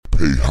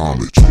pay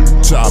homage.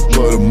 Top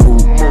of the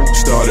move,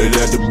 started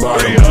at the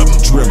bottom.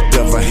 Dreamt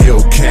of a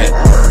Hellcat,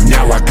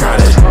 now I got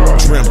it.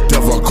 Dreamt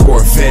of a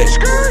Corvette,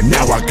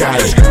 now I got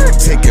it.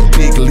 Taking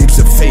big leaps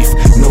of faith,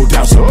 no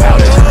doubts about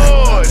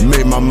it.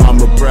 Made my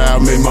mama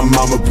proud, made my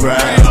mama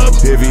proud.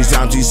 Every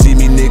time she see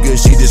me, nigga,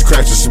 she just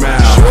cracks a smile.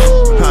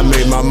 I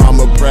made my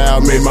mama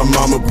proud, made my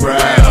mama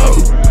proud.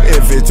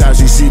 Every time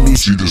she see me,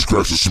 She just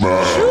cracks a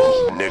smile.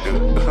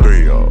 nigga,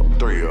 3-0.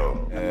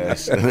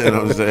 You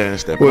know what I'm saying?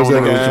 Stepping What's on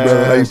up the with you,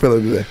 brother? How you gas.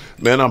 feeling today?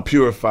 Man, I'm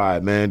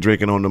purified, man.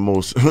 Drinking on the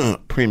most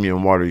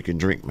premium water you can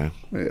drink, man.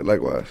 Yeah,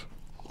 likewise.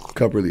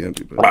 Cup really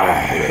empty. But I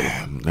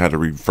had to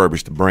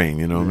refurbish the brain,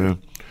 you know what I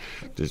mean?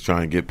 Just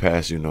trying to get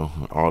past, you know,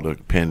 all the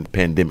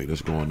pandemic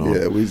that's going on.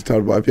 yeah, we just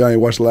talked about. If y'all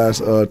ain't watched the last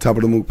Top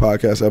of the Mook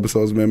podcast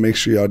episodes, man, make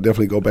sure y'all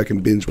definitely go back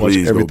and binge watch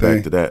Please everything. go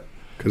back to that.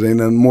 Because ain't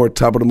nothing more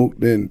Top of the Mook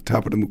than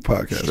Top of the Mook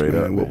podcast, Straight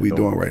man. up, What man. we Don't-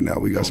 doing right now.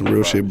 We got some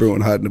real shit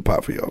brewing hot in the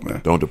pot for y'all, man.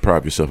 Don't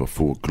deprive yourself of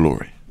full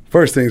glory.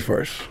 First things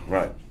first.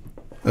 Right.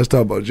 Let's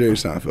talk about Jerry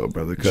Seinfeld,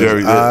 brother. Because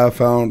Jerry, I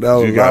found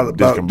out you a got lot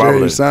about Jerry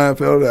discombobulated.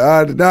 Seinfeld that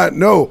I did not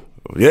know.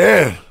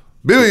 Yeah.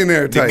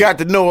 Billionaire You type. got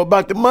to know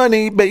about the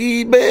money,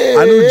 baby.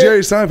 I knew Jerry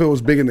Seinfeld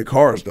was big into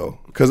cars, though.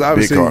 Because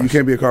obviously cars. you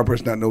can't be a car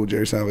person not know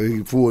Jerry Seinfeld.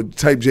 He full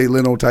type Jay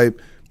Leno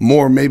type,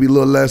 more, maybe a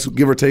little less,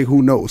 give or take,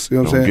 who knows? You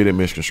know what I'm Don't saying? get it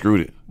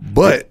misconstrued.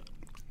 But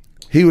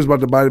he was about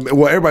to buy the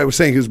well, everybody was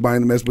saying he was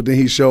buying the Mets, but then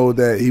he showed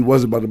that he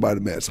wasn't about to buy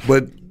the Mets.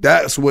 But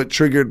that's what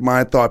triggered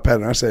my thought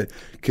pattern. I said,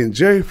 can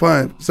Jerry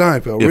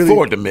Seinfeld really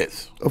Afford the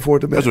Mets.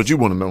 afford the Mets? That's what you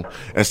want to know.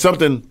 And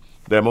something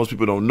that most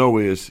people don't know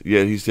is,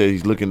 yeah, he said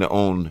he's looking to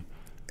own.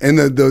 And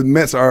the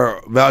Mets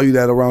are valued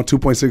at around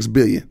 $2.6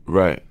 billion.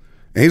 Right.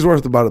 And he's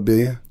worth about $1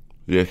 billion.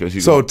 Yeah,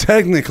 because So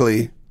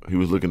technically, he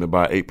was looking to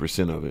buy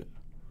 8% of it.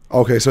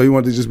 okay, so he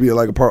wanted to just be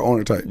like a part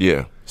owner type.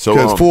 Yeah. So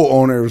Because full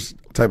owner is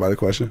type out of the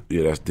question.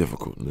 yeah, that's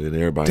difficult. And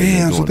everybody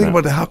Damn, ain't so doing think that.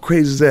 about that. How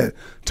crazy is that?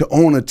 To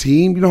own a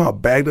team, you know how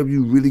bagged up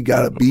you really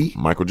got to be?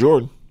 Michael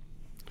Jordan.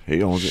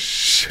 He owns it.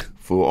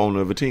 Full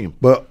owner of a team.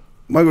 But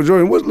Michael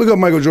Jordan, look up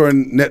Michael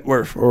Jordan net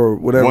worth or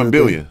whatever. $1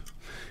 billion.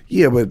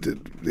 Yeah, but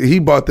he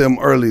bought them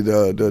early,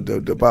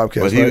 the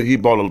Bobcats. But right? he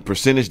bought a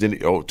percentage, then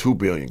 $2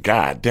 billion.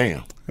 God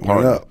damn.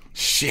 went up.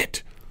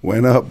 Shit.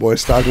 Went up, boy.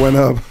 Stock went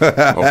up.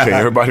 Okay,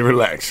 everybody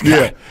relax.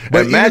 Yeah.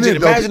 But imagine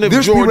even if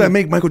there's people Jordan. that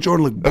make Michael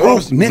Jordan look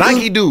broke, nigga.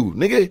 Nike dude,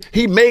 nigga.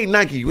 He made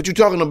Nike. What you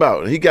talking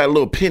about? He got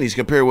little pennies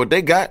compared to what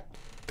they got.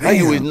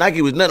 Damn.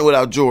 Nike was nothing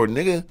without Jordan,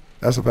 nigga.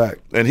 That's a fact.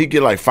 And he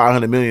get like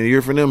 $500 million a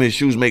year from them. His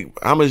shoes make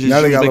how much? His Now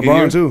shoes they got make a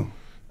year? LeBron, too.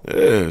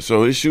 Yeah,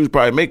 so his shoes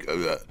probably make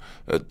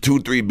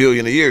 $2-3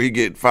 billion a year. He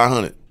get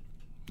 500.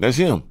 That's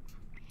him.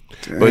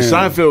 But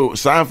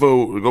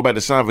Seinfeld, go back to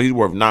Seinfeld. He's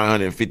worth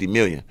 $950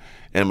 million,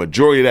 and the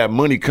majority of that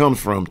money comes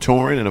from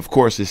touring. And of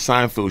course, his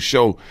Seinfeld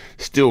show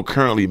still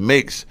currently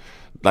makes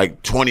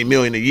like $20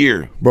 million a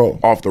year, Bro.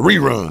 off the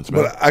reruns,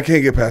 man. But I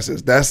can't get past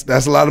this.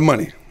 That's a lot of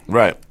money.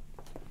 Right,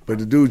 But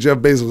the dude, Jeff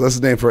Bezos, that's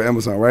his name for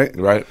Amazon, right?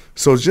 right.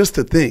 So just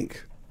to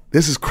think,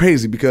 this is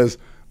crazy because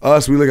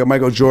we look at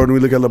Michael Jordan, we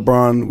look at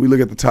LeBron, we look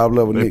at the top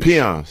level They're niggas.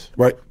 peons.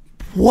 Right?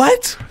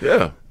 What?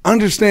 Yeah.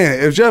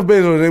 Understand, if Jeff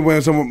Bezos they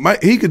went somewhere,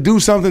 he could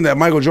do something that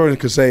Michael Jordan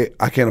could say,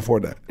 I can't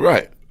afford that.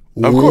 Right.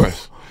 Of Ooh.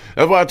 course.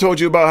 That's why I told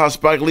you about how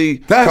Spike Lee.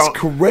 That's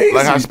crazy.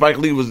 Like how Spike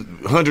Lee was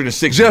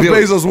 106 Jeff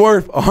billion. Bezos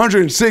worth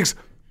 $106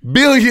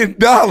 billion.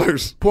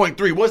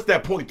 0.3. What's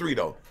that 0.3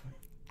 though?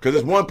 Because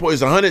it's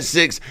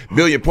 1.106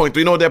 billion 0.3.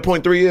 You know what that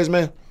 0.3 is,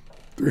 man?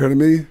 300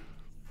 million?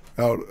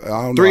 I don't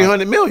know.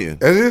 300 million.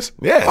 It is?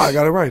 Yes. Oh, I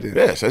got it right then.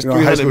 Yes, that's You know,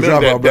 high 300 school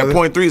million. dropout, That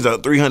brother. 0.3 is a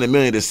 300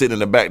 million that's sitting in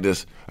the back.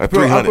 That's a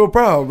Bro, 300. I feel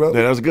proud, brother.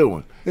 Yeah, that's a good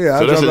one. Yeah, I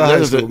so dropped out of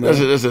high school,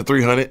 that's man. a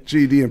 300.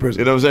 GED in prison.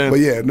 You know what I'm saying? But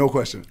yeah, no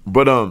question.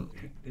 But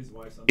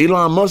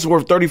Elon Musk is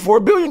worth 34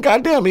 billion.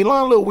 Goddamn,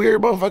 Elon a little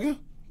weird motherfucker.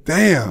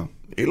 Damn.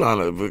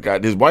 Elon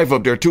got his wife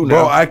up there too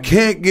Bro, now. I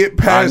can't get I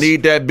past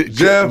need that.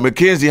 Jeff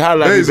Mackenzie,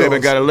 holla at me, baby. I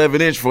Bezos. got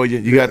 11 inch for you.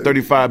 You got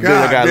 35 billion.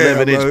 I got God damn,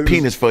 11 bro. inch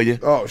penis for you.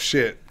 Oh,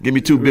 shit. Give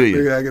me 2 billion.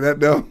 Nigga, I get that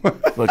down.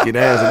 Fuck your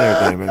ass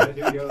and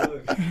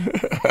everything,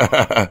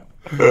 man.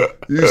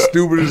 You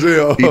stupid as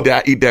hell.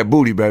 Eat that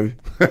booty, baby.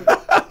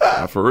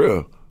 Nah, for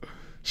real.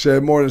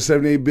 Shed more than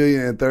 $78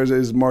 billion in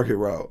Thursday's market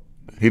route.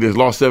 He just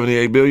lost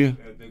 78 billion.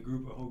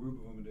 A whole group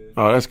of them did.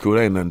 Oh, that's cool.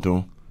 That ain't nothing to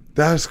him.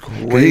 That's 'Cause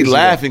crazy. he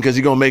laughing because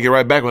he gonna make it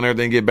right back when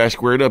everything get back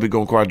squared up. He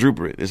gonna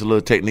quadruple it. It's a little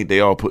technique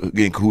they all get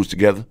in cahoots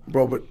together.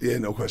 Bro, but yeah,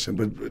 no question.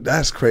 But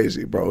that's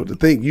crazy, bro. To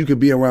think you could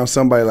be around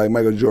somebody like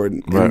Michael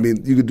Jordan and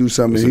Right. you could do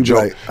something It's and a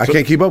he'd be joke. like, I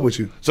can't keep up with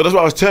you. So that's why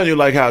I was telling you,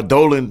 like how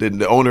Dolan,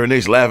 the owner of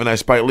Knicks, laughing at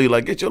Spike Lee,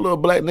 like, get your little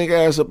black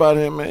nigga ass up out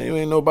of here, man. You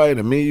ain't nobody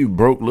to me. You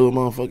broke little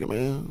motherfucker,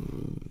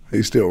 man.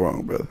 He's still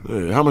wrong, brother.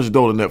 Yeah, how much is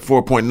Dolan net?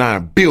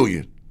 4.9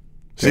 billion.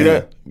 See Damn.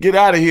 that? Get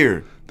out of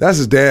here. That's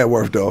his dad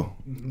worth, though.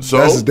 So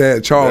That's his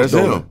dad, Charles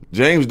that's Dolan. him.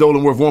 James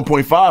Dolan worth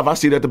 1.5. I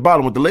see that at the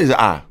bottom with the laser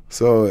eye.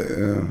 So,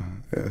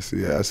 I see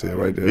it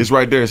right there. It's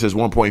right there. It says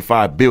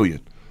 1.5 billion.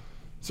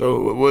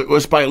 So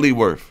what's Spike Lee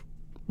worth?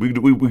 We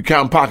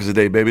counting pockets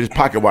today, baby. It's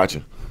pocket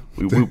watching.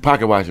 We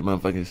pocket watching,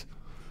 motherfuckers.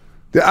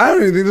 I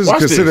don't even think this is Watch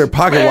considered this.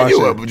 pocket Man, watching.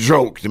 You a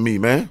joke to me,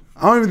 man.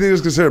 I don't even think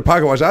it's considered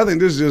pocket watch. I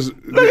think this is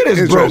just Look at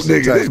this broke interesting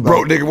nigga. type, This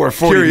broke like, nigga worth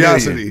 40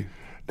 curiosity. million.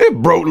 This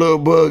broke little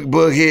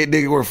bug head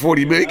nigga worth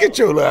 40 million. Get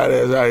your little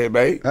ass out here,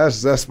 man.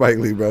 That's Spike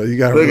Lee, bro. You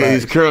got to Look at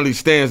relax. he currently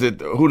stands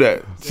at who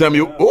that?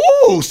 Samuel.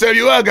 Ooh,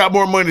 Samuel got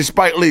more money than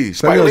Spike Lee.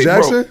 Spike Samuel Lee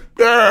Jackson? broke.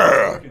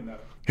 Yeah.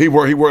 He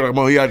worked like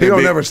more. He out there. He don't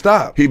big- never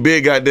stop. He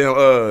big goddamn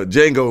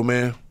Django,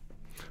 man.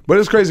 But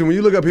it's crazy when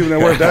you look at people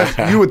that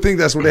work. You would think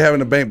that's what they have in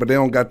the bank, but they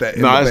don't got that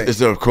in No, the bank. it's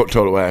their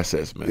total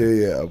assets, man.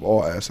 Yeah, of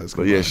all assets.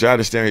 But yeah, shout out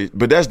to Stanley.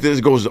 But this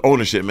goes to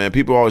ownership, man.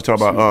 People always talk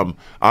about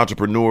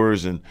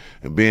entrepreneurs and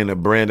being a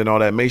brand and all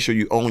that. Make sure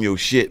you own your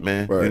shit,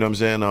 man. Right. You know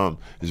what I'm saying?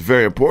 It's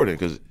very important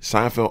because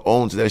Seinfeld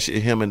owns that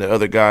shit. Him and the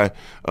other guy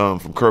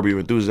from Curb Your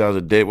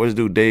Enthusiasm, Dave. What's his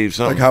dude? Dave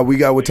something. like how we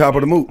got with Top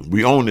of the Moot.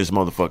 We own this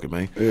motherfucker,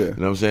 man. Yeah. You know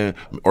what I'm saying?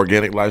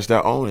 Organic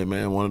Lifestyle own it,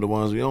 man. One of the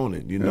ones we own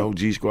it. You know,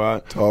 G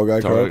Squad. Tall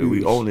Guy Carpet.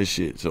 We own this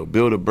shit. So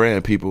build a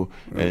brand, people,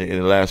 and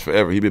it lasts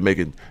forever. He been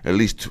making at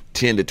least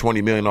 10 to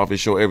 20 million off his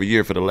show every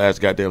year for the last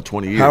goddamn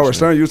 20 years. Howard man.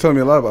 Stern, you was telling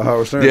me a lot about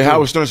Howard Stern. Yeah, too.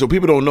 Howard Stern. So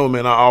people don't know,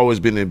 man. I always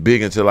been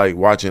big into like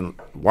watching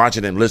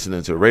and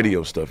listening to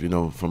radio stuff. You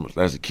know, from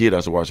as a kid, I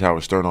used to watch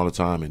Howard Stern all the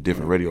time and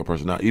different radio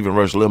personalities, even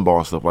Rush Limbaugh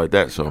and stuff like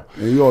that. So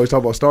And you always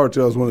talk about Star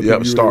Tales. One of the yeah,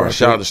 people you Star. really rock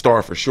Shout out with. to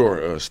Star for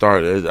sure. Star.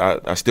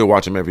 I still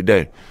watch him every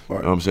day. Right.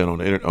 You know what I'm saying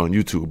on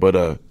YouTube.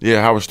 But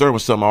yeah, Howard Stern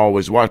was something I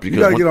always watched because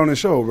You gotta when- get on this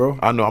show, bro.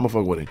 I know I'm gonna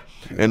fuck with him.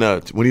 And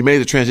when he made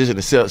the transition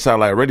to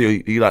satellite radio,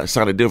 he like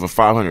signed a deal for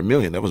 $500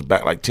 million. That was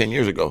back like 10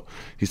 years ago.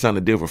 He signed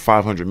a deal for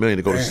 $500 million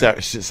to go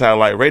to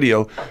satellite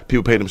radio.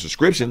 People paid him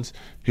subscriptions.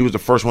 He was the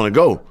first one to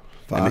go.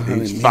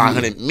 And he's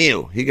 500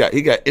 mil. He got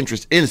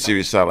interest in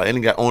Sirius Satellite and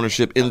he got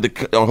ownership in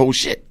the whole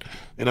shit.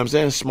 You know what I'm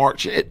saying? Smart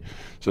shit.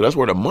 So that's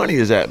where the money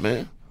is at,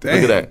 man.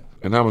 Damn. Look at that.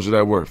 And how much is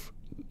that worth?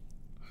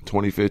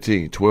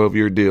 2015,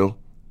 12-year deal.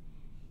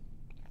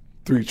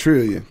 3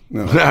 trillion.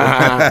 No.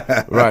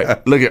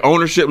 Right. Look at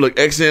ownership. Look,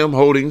 XM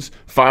Holdings,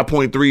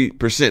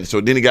 5.3%.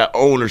 So then he got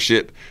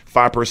ownership,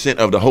 5%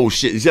 of the whole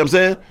shit. You see what I'm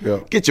saying? Yeah.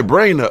 Get your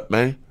brain up,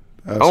 man.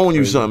 That's Own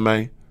you crazy. something,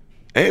 man.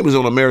 And he was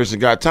on American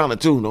Got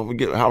Talent, too. Don't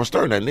forget Howard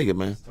Stern, that nigga,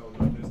 man.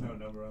 There's no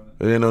number on it.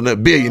 There ain't no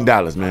 $1 billion,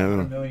 $1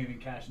 man. million in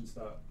cash and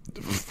stock.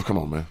 Come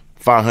on, man.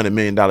 $500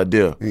 million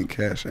deal. Ain't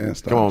cash and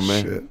stuff. Come on,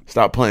 man. Shit.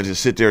 Stop playing.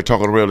 Just sit there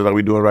talking real like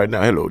we doing right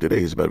now. Hello,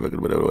 today is better.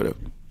 Whatever.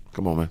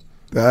 Come on, man.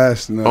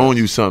 That's nuts. Own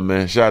you something,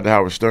 man. Shout out to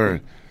Howard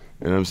Stern.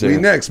 You know what I'm saying?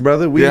 We next,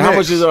 brother. We Yeah,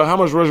 next. how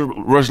much Rush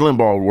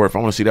Limbaugh worth? I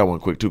want to see that one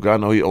quick too, cause I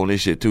know he own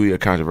this shit too. He a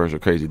controversial,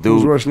 crazy dude,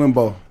 Who's Rush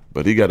Limbaugh?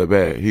 but he got a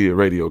bag. He a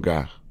radio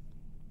guy.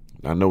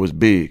 I know it's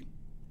big.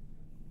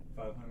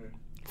 500.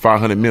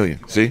 500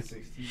 million. See?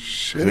 16.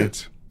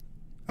 Shit.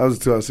 That was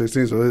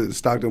 2016, so his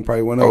Stockton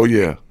probably went up. Oh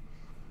yeah.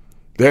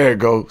 There it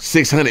go.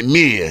 600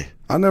 million.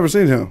 I never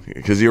seen him.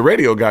 Cause he a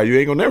radio guy. You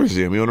ain't gonna never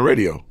see him. He on the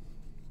radio.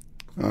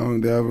 I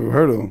don't think I've ever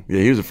heard of him.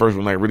 Yeah, he was the first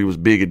one like really was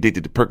big,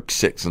 addicted to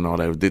Percocets and all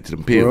that. Was addicted to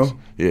them pills.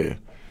 Well. Yeah.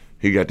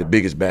 He got the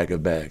biggest bag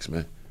of bags,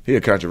 man. He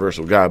a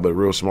controversial guy, but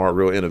real smart,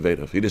 real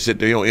innovative. He just sit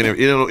there. He don't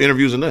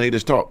interviews or nothing. He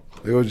just talk.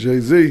 There goes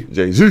Jay-Z.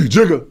 Jay-Z,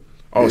 Jigga.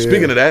 Oh, Yeah.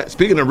 speaking of that,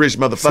 speaking of rich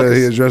Said he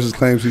motherfuckers. addresses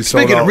claims he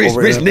sold Speaking out of rich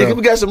over rich NFL. niggas,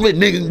 we got some rich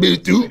niggas in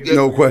big too.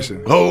 No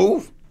question.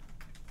 Hove.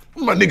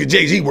 My nigga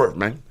Jay-Z worth,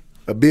 man.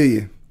 $1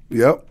 billion.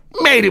 Yep.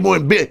 Made it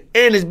 $1 billion.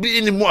 And it's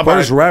been more.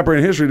 First rapper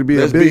in history to be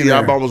Let's a be, I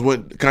billionaire. almost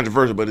went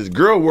controversial, but his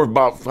girl worth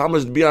about, how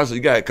much to be honest, you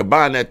got to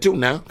combine that too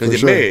now, because For you're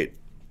sure. married.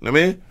 You know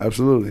what I mean?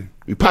 Absolutely.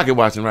 We pocket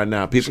watching right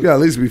now, people. You got at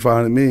least be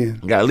 500 million.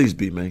 Got at least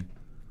be, man.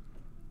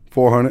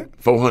 400.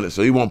 400.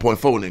 So he 1.4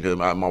 nigga. Because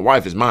my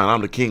wife is mine.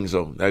 I'm the king,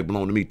 so that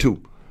belong to me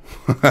too.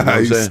 You know what I'm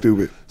You saying?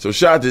 stupid. So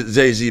shout out to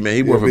Jay-Z, man.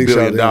 He worth big $1 shout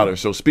out billion. to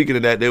So speaking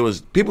of that,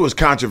 people was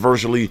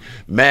controversially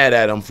mad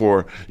at him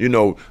for,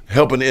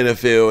 helping the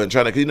NFL and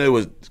trying to, it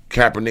was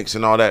Kaepernick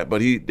and all that,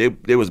 but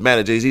they was mad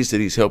at Jay-Z, said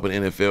he's helping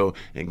the NFL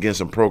and getting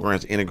some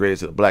programs integrated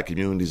to the black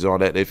communities and all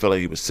that. They felt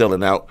like he was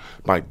selling out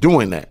by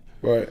doing that.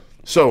 Right.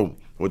 So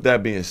with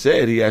that being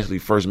said, he actually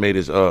first made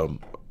his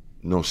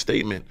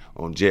statement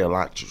on Jay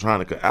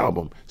Electronica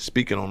album,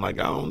 speaking on like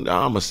I'm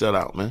a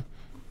sellout, man.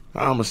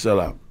 I'm a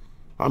sellout.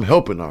 I'm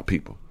helping our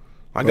people.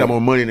 I got more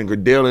money than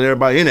Goodell and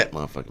everybody in that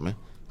motherfucker, man.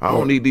 I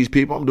don't need these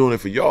people. I'm doing it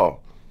for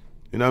y'all.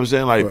 You know what I'm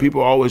saying? Like people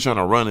are always trying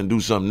to run and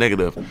do something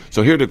negative.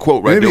 So here's the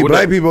quote right Maybe there. What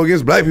black that- people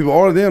against black people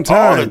all the damn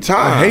time. All the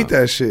time. I hate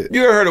that shit.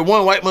 You ever heard of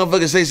one white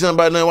motherfucker say something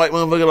about another white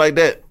motherfucker like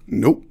that?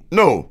 Nope.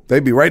 No. They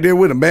be right there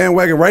with a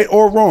bandwagon, right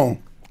or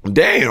wrong.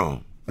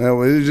 Damn.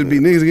 It just be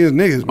niggas against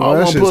niggas, I man. That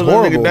want to shit's pull that nigga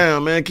horrible.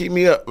 down, man. Keep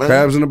me up, man.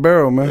 Crabs in the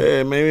barrel, man.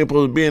 Yeah, man, we ain't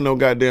supposed to be in no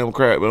goddamn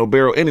crab, no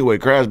barrel. Anyway,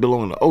 crabs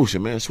belong in the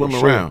ocean, man. Swim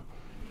sure. around.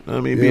 You know what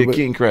I mean, Yeah, be a but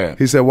king crab.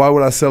 He said, "Why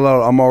would I sell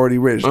out? I'm already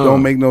rich.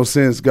 Don't make no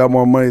sense. Got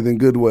more money than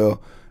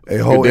Goodwill. A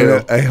whole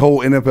Goodell.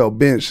 NFL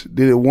bench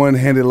did it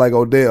one-handed like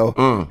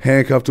Odell,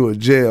 handcuffed to a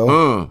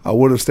jail. I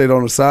would have stayed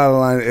on the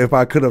sideline if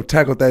I could have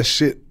tackled that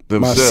shit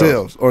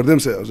Themselves.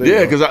 themselves. There you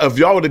Yeah, go. because if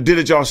y'all would have did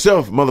it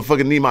yourself,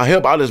 motherfucking need my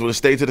help, I just would have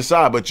stayed to the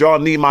side. But y'all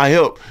need my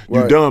help,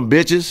 you Right. dumb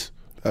bitches.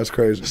 That's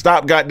crazy.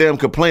 Stop goddamn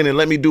complaining.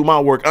 Let me do my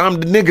work. I'm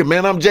the nigga,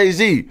 man. I'm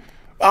Jay-Z.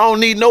 I don't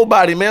need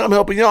nobody, man. I'm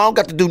helping y'all. I don't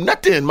got to do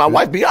nothing. My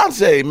wife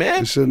Beyonce,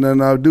 man. Shit,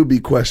 nothing I do be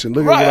questioned.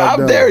 Look Right, at what I've how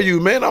done. dare you,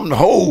 man? I'm the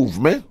Hove,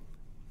 man.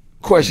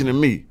 Questioning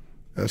me.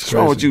 That's What's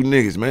wrong with crazy. you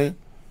niggas, man?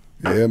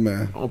 Yeah,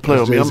 man. Don't play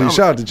That's with me. Jay-Z.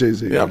 Shout out to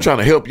Jay-Z. Yeah, I'm trying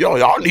to help y'all.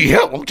 Y'all need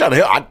help. I'm trying to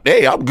help.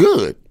 Hey, I'm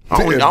good. I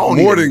don't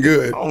More need than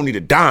good. I don't need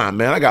a dime,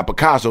 man. I got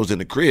Picasso's in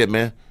the crib,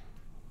 man.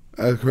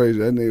 That's crazy.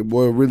 That nigga,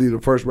 boy, really the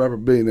first rapper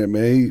billionaire,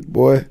 man. He,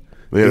 boy.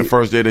 Yeah, the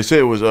first day they said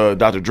it was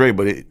Dr. Dre,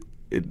 but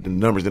the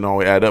numbers didn't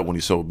always add up when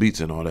he sold beats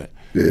and all that.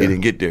 Yeah. He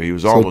didn't get there. He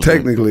was So almost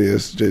technically,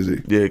 it's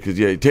Jay-Z. Yeah, because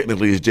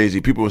technically it's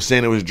Jay-Z. People were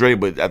saying it was Dre,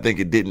 but I think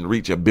it didn't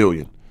reach $1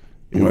 billion.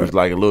 It was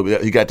like a little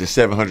bit. He got to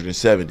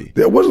 770.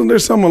 Wasn't there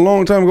something a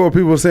long time ago where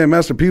people were saying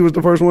Master P was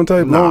the first one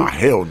type? Nah, No.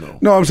 hell no.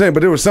 No, I'm saying, but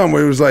there was something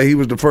where it was like he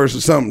was the first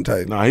or something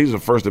type. Nah, he was the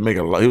first to make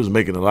a lot. He was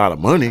making a lot of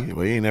money,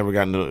 but he ain't never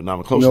gotten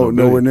not close. No, to $1 billion.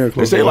 nowhere near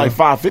close They say to like that.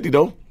 550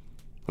 though.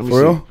 Let me For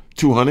see. real?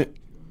 200.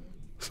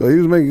 So he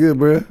was making good,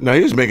 bro. Now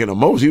he was making the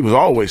most. He was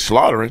always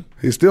slaughtering.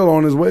 He's still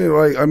on his way.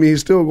 Like, I mean,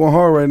 he's still going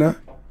hard right now.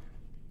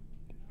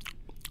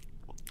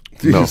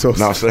 No, So-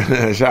 no,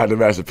 shout out to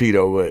Master P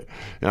though, but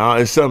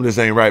it's something this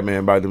ain't right, man.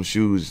 About them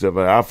shoes, and stuff.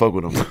 I fuck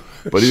with him,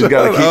 but he's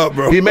got to Shut keep. up,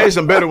 bro. He made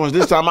some better ones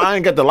this time. I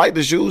ain't got to like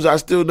the shoes. I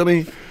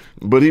mean,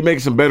 but he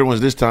makes some better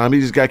ones this time. He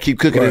just got to keep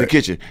cooking in the Right.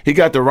 kitchen. He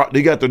got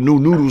the new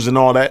noodles and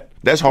all that.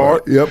 That's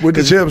hard. Yep, with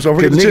the chips. Don't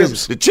forget the 'Cause niggas-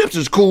 chips. The chips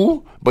is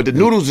cool, but the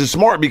noodles is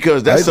smart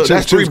because I hate the that's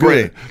chips. three Chips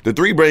brain. good. The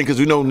three brain because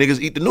we know niggas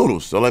eat the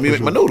noodles. So let me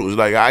make my noodles.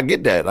 Like I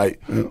get that.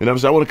 Like you know what I'm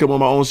saying. I want to come on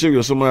my own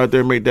cereal. Someone out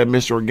there make that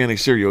Mr. Organic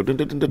cereal.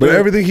 But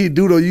everything he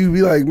do, though, you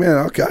be like,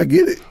 man, okay, I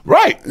get it.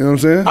 Right. You know what I'm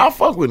saying? I'll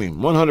fuck with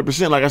him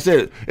 100%. Like I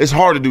said, it's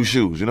hard to do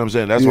shoes. You know what I'm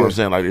saying? That's what Yeah. I'm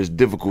saying. Like it's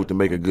difficult to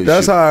make a good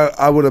That's shoe. how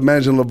I would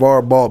imagine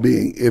LeVar Ball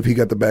being if he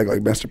got the bag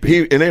like Master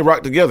P. And they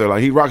rock together.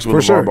 Like he rocks with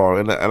For LeVar sure. Ball.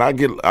 And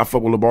I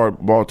fuck with LeVar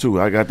Ball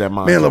too. I got that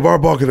mind. Man, LeVar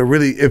Ball could have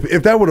really,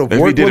 if that would have If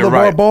he worked did with it LeVar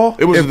right, Ball,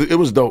 it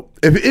was dope.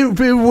 if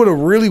it would have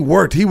really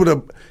worked, he would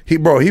have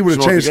Smart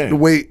changed the game. the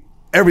way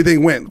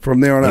everything went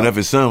from there on And out. if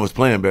his son was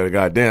playing better,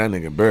 goddamn, that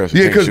nigga embarrassing.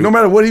 Yeah, Can't because shoot. no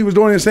matter what he was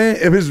doing and saying,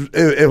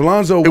 if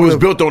Lonzo it was would've-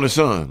 built on his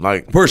son.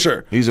 Like for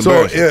sure. He's so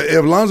embarrassing.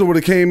 if Lonzo would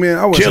have came in,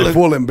 I wouldn't say Killing.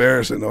 full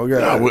embarrassing though.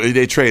 Nah, God,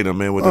 they trade him,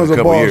 man, within a Lonzo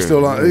couple Ball years.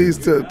 still on. He's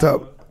still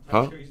top.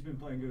 Huh? He's been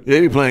playing good. Yeah,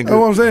 he be playing good.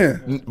 That's what I'm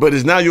saying. But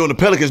it's now you on the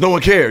Pelicans. No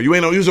one care. You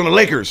ain't on. You was on the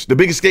Lakers, the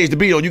biggest stage to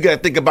be on. You got to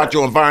think about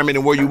your environment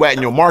and where you at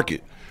in your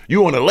market.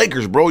 You on the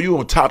Lakers, bro. You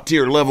on top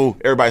tier level.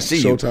 Everybody see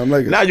you. Showtime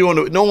Lakers. Now you on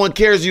the. No one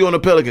cares you on the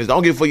Pelicans.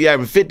 Don't give a fuck you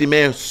having 50,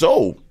 man.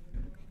 So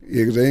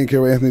Yeah, because they didn't care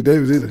about Anthony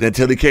Davis either.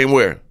 until he came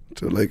where?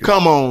 To the Lakers.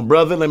 Come on,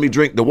 brother. Let me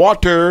drink the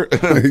water.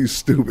 He's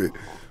stupid.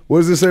 What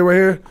does it say right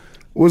here?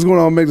 What's going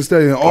on with Make the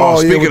Stadium? Oh, yeah,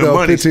 speaking with of the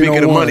money, speaking of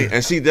 1501. money,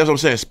 and see that's what I'm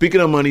saying.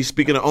 Speaking of money,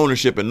 speaking of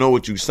ownership, and know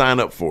what you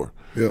sign up for.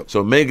 Yep.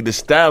 So Megan Thee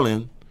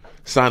Stallion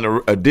signed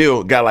a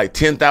deal, got like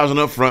 $10,000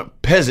 up front,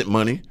 peasant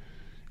money,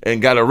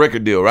 and got a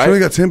record deal, right? So they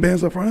got 10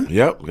 bands up front?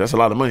 Yep, that's a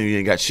lot of money. You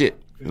ain't got shit.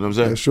 You know what I'm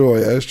saying? That's true.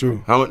 Yeah, that's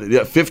true. How much?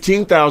 Yeah,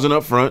 15,000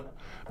 up front,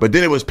 but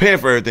then it was paying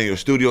for everything. Your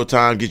studio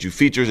time, get you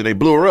features, and they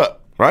blew her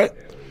up, right?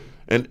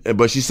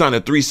 But she signed a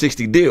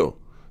 360 deal.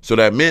 So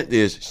that meant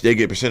is they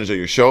get percentage of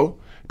your show,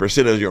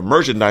 percent of your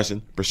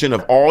merchandising, percent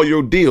of all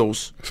your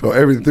deals, So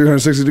every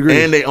 360 degrees.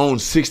 and they own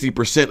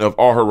 60% of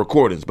all her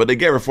recordings. But they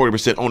gave her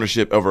 40%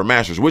 ownership of her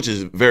masters, which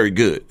is very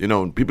good. You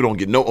know, people don't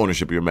get no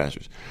ownership of your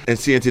masters. And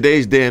see, in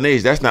today's day and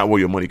age, that's not where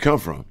your money come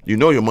from. You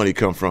know your money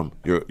come from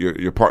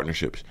your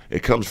partnerships.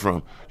 It comes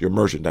from your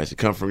merchandise. It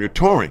comes from your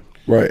touring.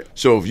 Right.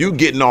 So if you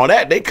getting all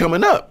that, they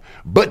coming up.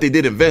 But they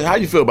did invest. How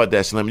you feel about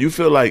that, Slim? You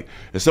feel like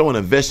if someone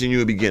invested in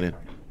you in the beginning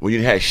when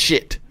you had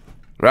shit,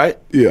 right?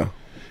 Yeah.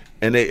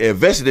 And they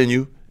invested in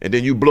you, and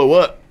then you blow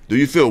up. Do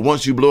you feel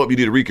once you blow up, you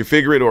need to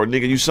reconfigure it, or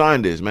nigga, you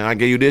signed this, man? I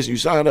gave you this, you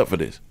signed up for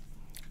this.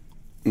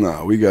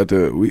 No, we got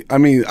to.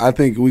 I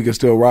think we can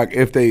still rock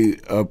if they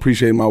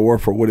appreciate my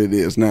worth for what it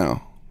is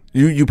now.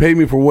 You paid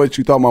me for what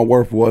you thought my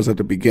worth was at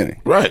the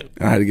beginning. Right.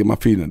 And I had to get my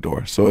feet in the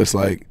door. So it's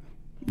like,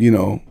 you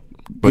know,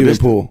 But give this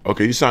and pull.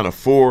 Okay, you signed a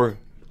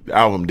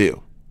 4-album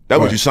deal. That's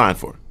what Right. you signed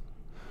for.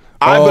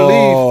 I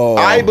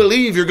Oh.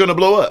 believe you're gonna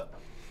blow up.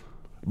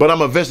 But I'm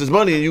gonna invest this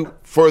money in you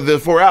for the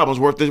 4 albums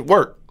worth of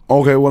work.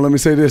 Okay, well, let me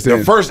say this then.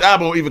 The first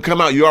album will even come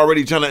out, you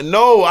already trying to.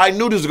 No, I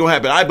knew this was gonna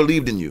happen. I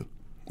believed in you.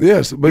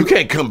 Yes, but You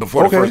can't come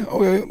before the first. Okay,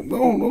 okay. I get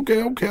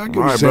All what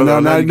you're right, saying.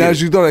 brother, Now, I know you get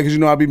as it. you thought that, because you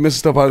know I be missing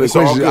stuff out of the It's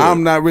all equation. good.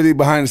 I'm not really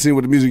behind the scene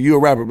with the music. You're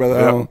a rapper,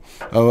 brother,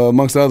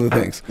 amongst other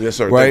things. Yes,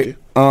 sir. Right?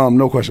 Thank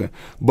No question.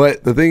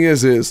 But the thing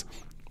is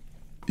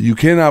you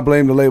cannot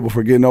blame the label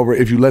for getting over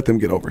if you let them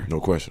get over. No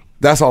question.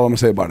 That's all I'm gonna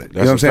say about it. You That's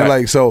know what I'm a saying? fact.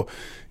 Like, so,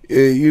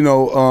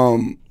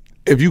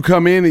 if you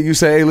come in and you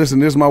say, "Hey, listen,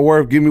 this is my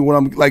worth. Give me what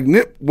I'm like."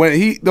 Nip,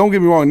 don't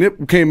get me wrong,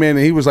 Nip came in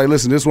and he was like,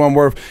 "Listen, this is what I'm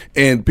worth,"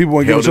 and people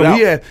wouldn't give it Held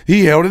to it him.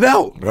 He held it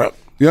out. Right.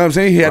 You know what I'm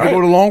saying? He had to Right.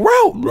 go the long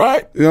route.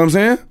 Right. You know what I'm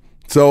saying?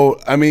 So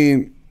I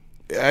mean,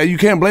 you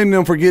can't blame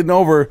them for getting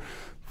over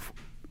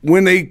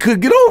when they could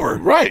get over.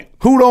 Right.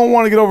 Who don't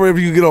want to get over if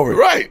you get over?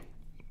 Right.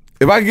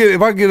 If I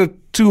get a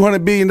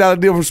 $200 billion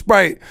deal from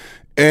Sprite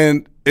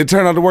and it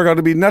turned out to work out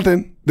to be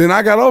nothing, then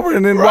I got over it,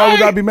 and then why would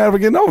Right. I be mad for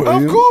getting over it?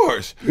 Of you know?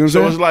 course. You know what I'm So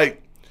saying? it's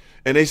like,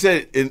 And they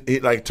said,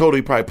 like,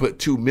 totally probably put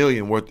 $2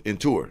 million worth in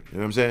tour. You know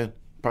what I'm saying?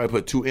 Probably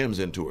put 2 M's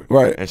into her.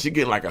 Right. And she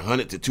getting like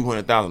 100 to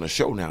 200,000 a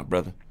show now,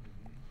 brother.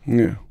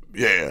 Yeah.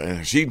 Yeah,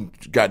 and she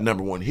got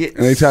 #1 hits.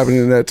 And they tapping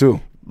into that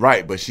too.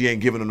 Right, but she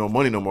ain't giving them no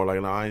money no more.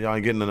 Like, nah, y'all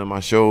ain't getting none of my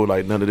show.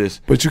 Like, none of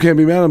this. But you can't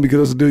be mad at them because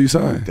that's the deal you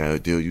signed.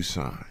 That deal you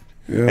signed.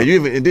 Yeah.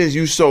 And then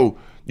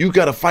you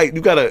gotta fight.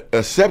 You gotta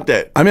accept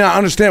that. I mean, I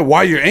understand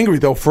why you're angry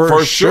though.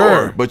 For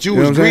sure. But you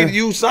know was what I'm greedy. saying?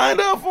 You signed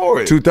up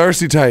for it. Too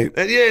thirsty type.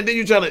 And yeah, and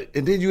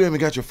then you haven't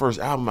got your first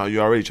album out.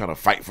 You're already trying to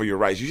fight for your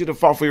rights. You should have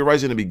fought for your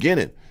rights in the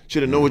beginning.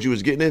 Should have known what you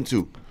was getting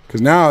into.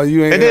 Because now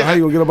you ain't. How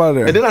you gonna get up out of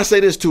there? And then I say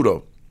this too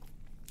though.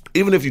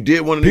 Even if you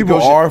did want to People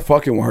negotiate, are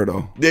fucking with her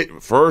though.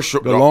 for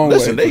sure. The long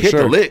Listen, way, they for hit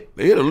sure. the lick.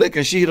 They hit a lick,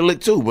 and she hit a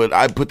lick too. But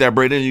I put that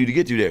bread in you to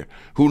get you there.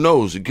 Who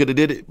knows? You could have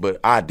did it,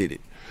 but I did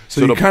it.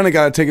 So you kind of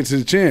got to take it to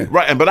the chin.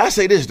 Right, but I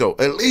say this though,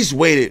 at least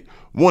waited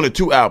 1 or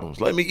 2 albums.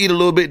 Let me eat a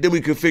little bit, then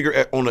we could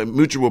figure on a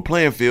mutual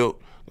playing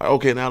field. Like,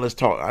 okay, now let's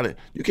talk.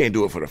 You can't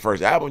do it for the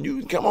first album.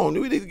 You come on,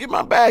 we need to get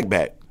my bag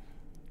back.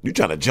 You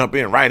trying to jump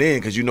in right in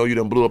because you know you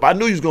done blew up. I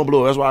knew you was gonna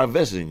blow up. That's why I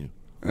invested in you.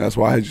 And that's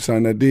why I had you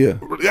sign that deal.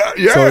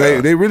 Yeah.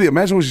 So they really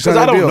imagine what you signed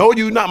Because I that don't deal. know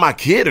you, not my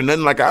kid or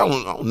nothing. Like I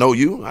don't know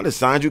you. I just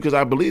signed you because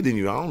I believed in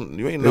you.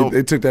 You ain't know.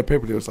 They took that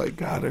paper. They was like,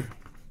 got her.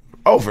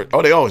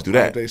 They always do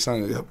that. They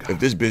signed it up. If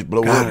this bitch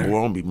blow Got up, her. boy,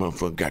 I'm gonna be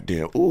motherfucking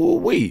goddamn. Ooh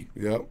wee.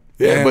 Yep.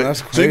 Yeah, Man, but that's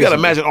so you crazy. got to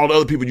imagine all the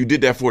other people you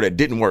did that for that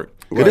didn't work.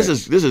 'Cause Right.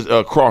 This is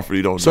Crawford.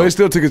 You don't know. So they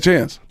still took a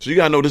chance. So you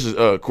gotta know this is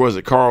Carl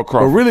But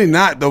Crawford. really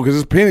not though, because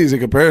it's pennies in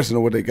comparison to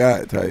what they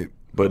got type.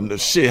 But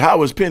shit, how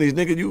was pennies,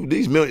 nigga?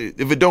 These millions.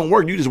 If it don't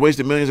work, you just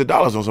wasted millions of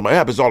dollars on somebody. It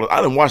happens all.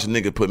 I done watch a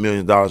nigga put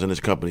millions of dollars in this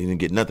company and didn't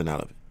get nothing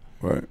out of it.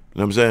 Right. You know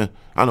what I'm saying?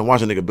 I done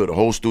watch a nigga build a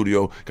whole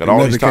studio, got all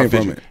nothing these top came from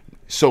features, it.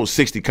 sold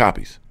 60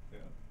 copies.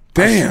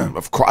 Damn.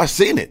 Of course, I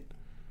seen it.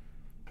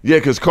 Yeah,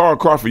 because Carl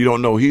Crawford, you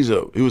don't know, he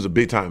was a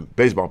big time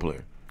baseball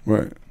player.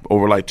 Right.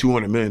 Over like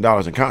 $200 million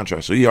in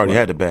contracts, so he already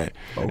had the bag.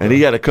 And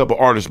he had a couple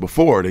artists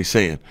before. They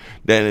saying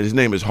that his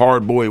name is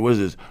Hardy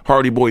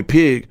Boy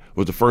Pig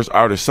was the first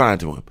artist signed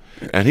to him,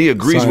 and he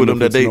agrees Signed with to him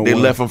that they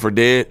 1501. left him for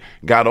dead,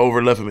 got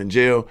over, left him in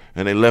jail,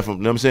 and they left him.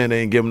 You know what I'm saying,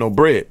 they didn't give him no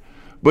bread.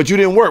 But you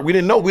didn't work. We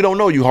don't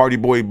know you, Hardy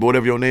Boy,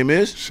 whatever your name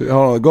is. Shit,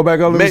 hold on. Go back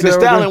up. Meg Thee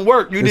Stallion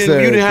worked. You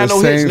didn't have no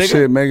hits, same nigga.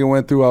 shit Megan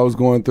went through. I was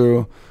going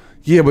through.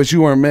 Yeah, but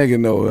you weren't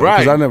Megan though, Right.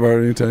 Because I never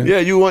heard anything. Yeah,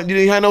 you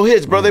didn't have no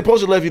hits, bro. They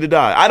supposed to left you to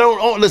die.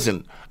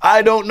 Listen,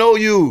 I don't know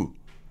you.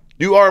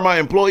 You are my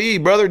employee,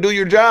 brother. Do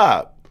your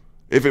job.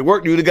 If it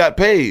worked, you would have got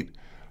paid.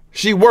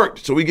 She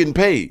worked, so we getting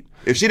paid.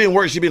 If she didn't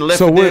work, she'd been left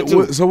So for dead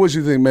too. so what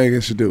you think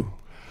Megan should do?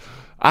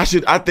 I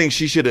think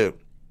she should have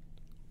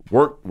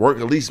work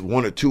at least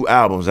 1 or 2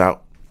 albums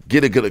out,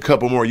 get a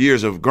couple more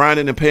years of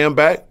grinding and pay them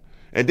back,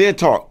 and then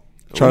talk.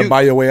 Try to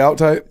buy your way out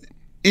type?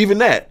 Even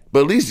that, but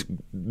at least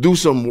do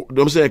some. You know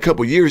what I'm saying, a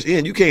couple years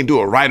in, you can't do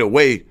it right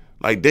away.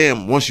 Like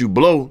damn, once you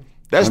blow,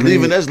 that's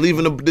leaving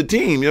the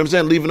team. You know what I'm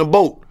saying, leaving the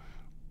boat.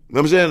 You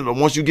know what I'm saying,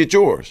 once you get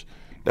yours,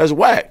 that's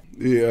whack.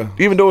 Yeah.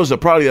 Even though it's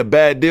probably a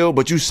bad deal,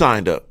 but you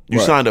signed up. You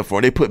Right. signed up for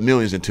it. They put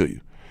millions into you.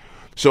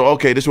 So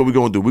okay, this is what we're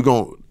gonna do. We're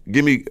gonna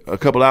give me a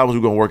couple albums.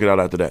 We're gonna work it out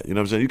after that. You know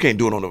what I'm saying? You can't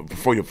do it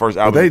before your first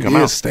album They come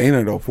did out.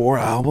 Stainer though, 4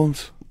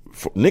 albums.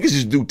 Niggas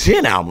just do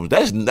 10 albums.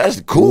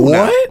 That's cool.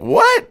 What? Now.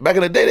 What? Back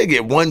in the day, they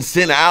get 1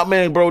 cent out,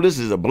 man, bro. This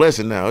is a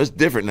blessing now. It's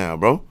different now,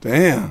 bro.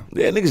 Damn.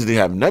 Yeah, niggas they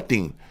have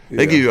nothing.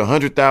 They Yeah. give you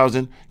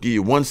 100,000, give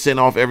you 1 cent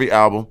off every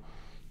album,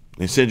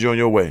 and send you on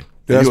your way.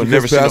 Yeah, that's you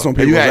because that's when and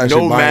you people was had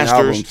actually no buying masters.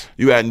 albums.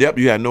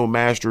 You had no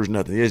masters,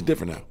 nothing. Yeah, it's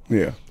different now.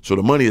 Yeah. So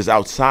the money is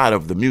outside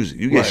of the music.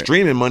 You get Right.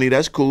 streaming money,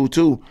 that's cool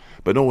too,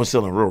 but no one's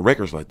selling real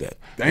records like that.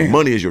 The Damn.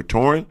 money is your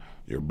touring,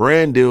 your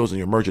brand deals, and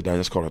your merchandise.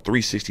 That's called a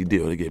 360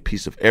 deal. They get a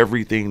piece of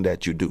everything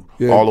that you do,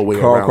 Yeah, all the way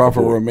Carl around.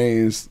 Crawford the board.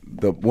 remains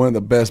one of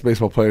the best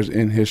baseball players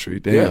in history.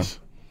 Damn. Yes.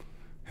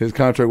 His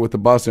contract with the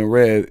Boston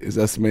Red is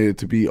estimated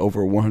to be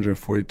over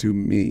 $142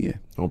 million.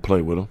 Don't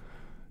play with them.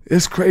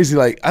 It's crazy.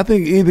 Like, I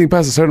think anything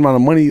past a certain amount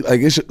of money,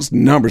 like, it's just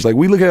numbers. Like,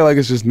 we look at it like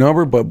it's just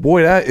number, but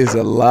boy, that is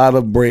a lot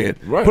of bread.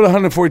 Right. Put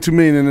 $142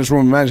 million in this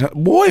room. Imagine,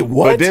 boy,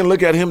 what? But then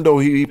look at him though.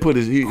 He put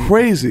his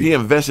Crazy. He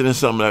invested in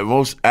something that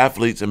most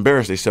athletes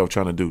embarrass themselves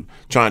trying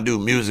to do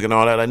music and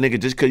all that. Like nigga,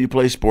 just because you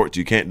play sports,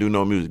 you can't do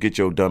no music. Get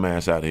your dumb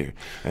ass out of here.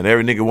 And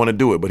every nigga want to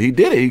do it, but he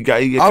did it. He I was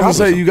going to accomplished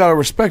say, something. you got to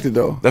respect it,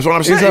 though. That's what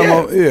I'm saying. He's talking Yeah.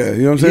 about- yeah,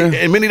 you know what I'm saying?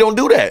 And many don't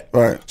do that.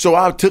 Right. So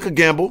I took a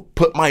gamble,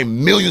 put my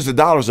millions of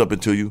dollars up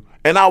into you,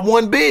 and I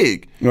won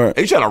big. Right. And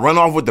you trying to run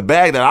off with the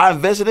bag that I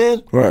invested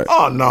in? Right.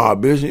 Oh nah,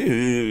 bitch.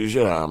 You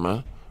shut up,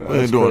 man. We That's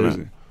ain't doing crazy.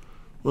 that.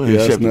 We ain't Yeah,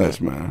 that's accepting nuts,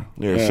 that. man.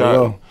 Yeah, Yeah, shout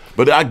well. out.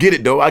 But I get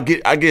it though. I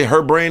get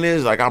her brain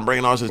is like I'm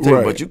bringing all this to the table.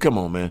 Right. But you come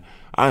on, man.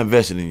 I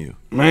invested in you.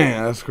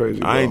 Man, that's crazy.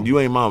 Bro. You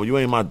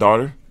ain't my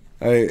daughter.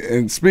 Hey,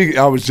 and speaking,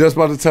 I was just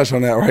about to touch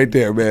on that right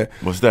there, man.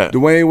 What's that?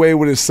 Dwayne Wade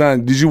with his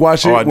son. Did you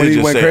watch it Oh, I when did he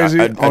just went say crazy?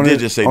 I on did it-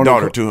 just say on the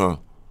daughter co- too, huh?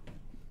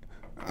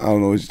 I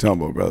don't know what you're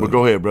talking about, brother. But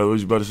go ahead, brother. What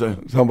you about to say?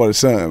 Talking about his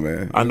son,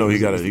 man. I know he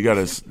got a.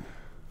 Which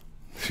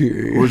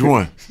Which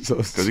one?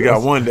 Because he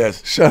got one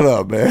that's. Shut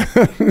up, man.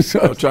 I'm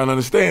trying to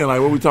understand.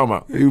 Like, what we talking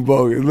about? You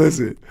bogus.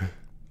 Listen,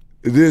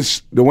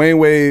 this Dwayne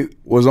Wade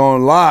was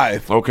on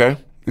live. Okay.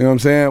 You know what I'm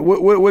saying?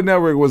 What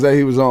network was that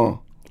he was on?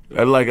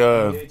 That's like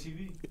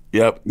TV.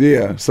 Yep.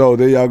 Yeah, so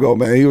there y'all go,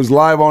 man. He was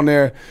live on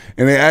there,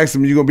 and they asked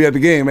him, "You gonna be at the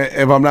game?"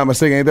 If I'm not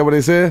mistaken, ain't that what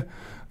they said?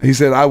 He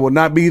said, "I will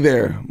not be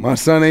there. My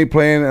son ain't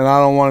playing, and I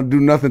don't want to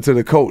do nothing to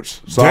the coach,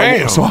 so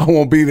Damn. I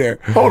won't be there."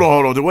 Hold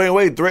on. Dwayne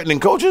Wade threatening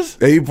coaches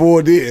And he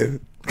pulled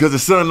in. because the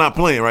son not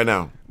playing right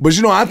now. But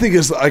I think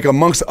it's like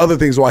amongst other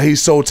things why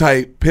he's so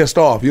tight, pissed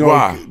off.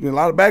 Why? A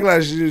lot of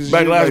backlash.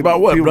 Backlash about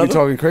what, people brother? be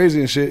talking crazy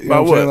and shit. You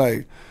About know what I'm what?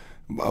 saying?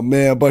 Like,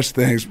 man, a bunch of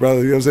things,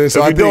 brother. You know what I'm saying?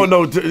 So If you don't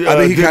know, I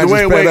think he kind of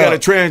Dwayne Wade got a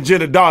up.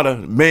 transgender daughter,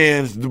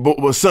 man's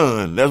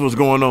son. That's what's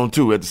going on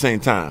too at the same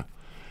time.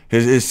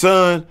 His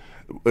son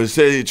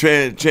said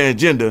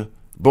transgender,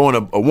 born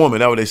a woman.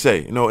 That's what they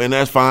say. And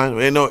that's fine.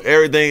 Ain't no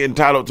everything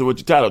entitled to what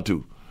you're entitled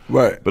to.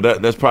 Right.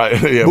 But that's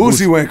probably yeah.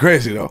 Boosie went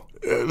crazy though.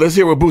 Let's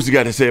hear what Boosie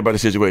got to say about the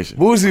situation.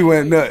 Boosie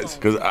went nuts.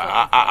 Because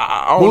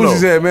I don't know. Boosie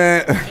said,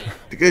 "Man."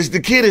 Because the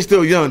kid is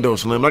still young though,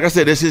 Slim. Like I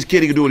said, that's his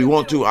kid. He can do what he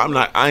want to. I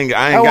ain't That's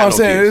got what no I'm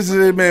saying. kids. This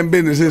is his man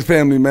business, his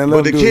family, man. Let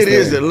But the him do his kid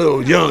is thing. a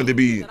little young to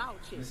be.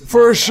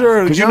 For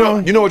sure. Because you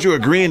know what you're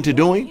agreeing to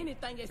doing.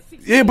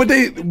 Yeah, but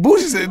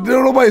Boosie said,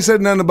 nobody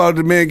said nothing about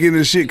the man getting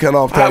his shit cut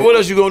off. All right, what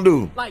else you gonna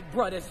do? Like,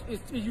 bro,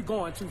 you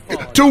going too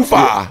far. Too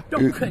far.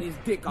 Don't cut his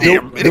dick off.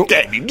 Damn,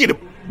 get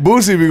him.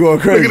 Boosie be going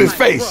crazy. Look at his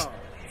face. Bruh,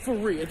 for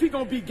real. If he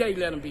gonna be gay,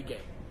 let him be gay.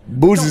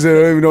 Boosie said,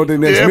 "I don't even know what their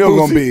next Yeah, meal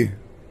gonna Boosie. be."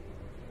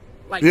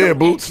 Like, Yeah, don't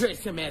Boots. dress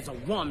him as a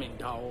woman,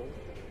 dog.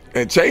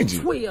 And change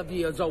him. 12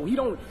 years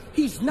old.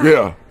 He's not.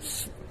 Yeah.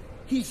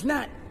 He's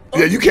not.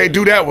 Yeah, you can't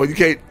do that one. You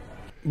can't.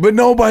 But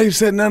nobody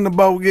said nothing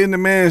about getting the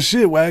man's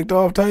shit whacked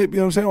off type, you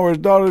know what I'm saying? Or his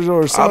daughters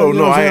or his son. I don't you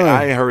know. what I'm saying?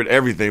 I ain't heard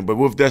everything, but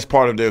what if that's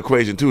part of the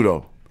equation too,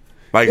 though?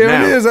 Like Yeah,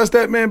 now, it is. That's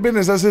that man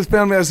business. That's his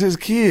family. That's his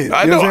kid.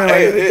 I You know, what I'm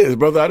saying? it Like, is,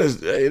 brother.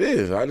 It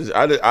is.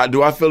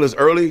 Do I feel it's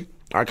early?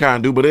 I kind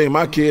of do, but it ain't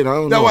my kid. I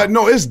don't know.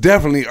 No, it's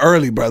definitely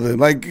early, brother.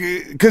 Like,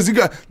 because you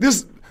got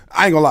this.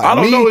 I ain't gonna lie. I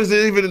don't know. Is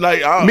it even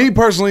like Me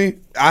personally,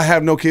 I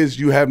have no kids.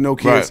 You have no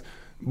kids. Right.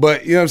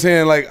 But you know what I'm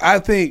saying? Like, I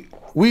think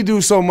we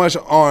do so much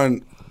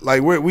on.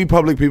 Like we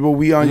public people,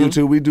 we on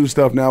YouTube, we do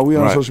stuff now, we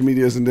on Right. social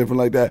medias and different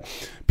like that.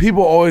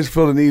 People always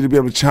feel the need to be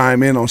able to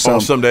chime in on something.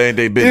 on something that ain't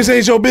their business? This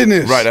ain't your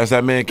business. Right, that's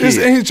that man kid. This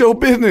ain't your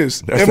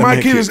business. That's If that my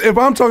man kid kid. is, if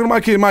I'm talking to my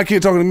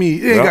kid talking to me,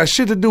 it ain't Yep. got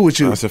shit to do with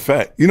you. That's a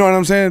fact. You know what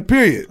I'm saying?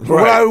 Period. What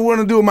Right. I want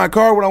to do with my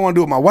car, what I want to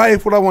do with my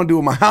wife, what I want to do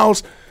with my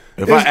house.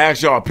 If it's- I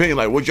ask y'all opinion,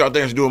 like what y'all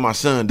think I should do with my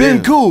son,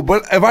 then cool.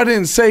 But if I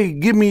didn't say,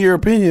 give me your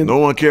opinion, No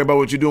one care about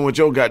what you're doing with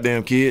your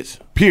goddamn kids.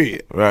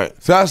 period. Right.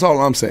 So that's all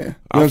I'm saying. You know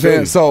what I'm feel saying?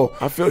 you. So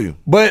I feel you.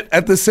 But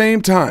at the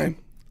same time,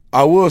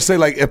 I will say,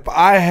 like, if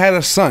I had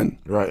a son,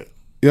 Right.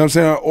 you know what I'm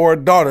saying, or a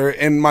daughter,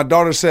 and my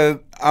daughter said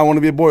I want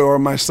to be a boy, or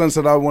my son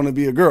said I want to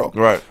be a girl,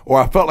 Right. or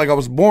I felt like I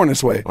was born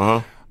this way,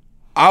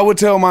 I would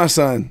tell my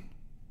son,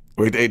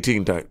 Wait, the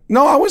 18 type.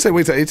 no, I wouldn't say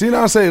wait till 18.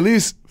 I'd say at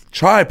least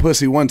try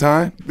pussy one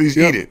time. At least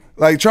eat it.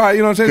 Like try, you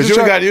know what I'm saying? Because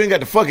Just try- you ain't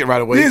got to fuck it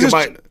right away. Yeah, You just-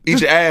 might eat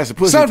just the ass and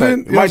pussy something, type.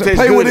 you It know what might I'm saying? taste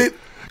Play good. with it,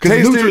 Because the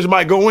taste it. nutrients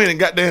might go in and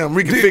goddamn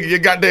reconfigure your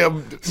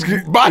goddamn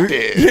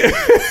body.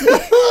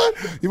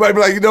 You might be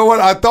like, you know what?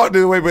 I thought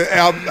this way, but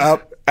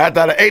After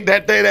I ate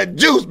that thing, that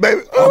juice,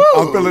 baby.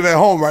 I'm Ooh. feeling at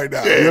home right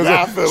now. Yeah, You know what nah, I'm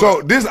I saying? feel So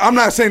it. this, I'm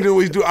not saying this is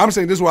what you do. I'm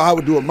saying this is what I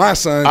would do with my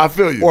son. I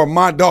feel you. Or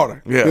my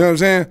daughter. Yeah. You know what I'm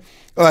saying?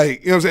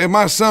 Like, you know what I'm saying? If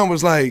my son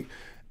was like,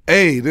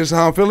 hey, this is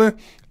how I'm feeling,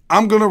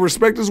 I'm gonna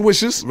respect his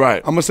wishes. Right.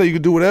 I'm gonna say you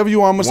can do whatever you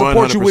want. I'm gonna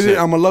support you with it.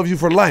 100%. I'm gonna love you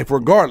for life,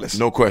 regardless.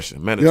 No question.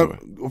 You Mandatory.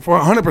 know, for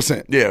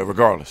 100%. Yeah,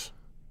 regardless.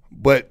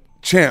 But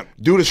champ,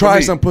 Do this for try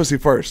me. some pussy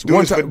first. Do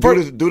One this, for,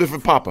 time, do this for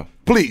Papa.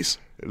 please.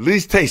 At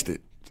least taste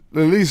it.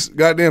 At least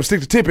goddamn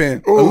stick the tip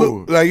in.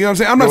 Ooh. Like, you know what I'm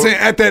saying? I'm not No. saying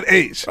at that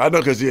age. I know,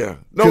 because, yeah.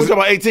 No, we're talking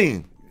about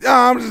 18.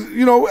 I'm just,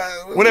 you know,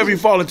 Whenever you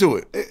fall into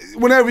it.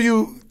 whenever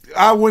you,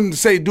 I wouldn't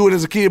say do it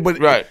as a kid, but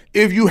Right.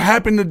 if you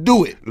happen to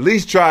do it, At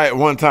least try it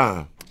one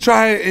time.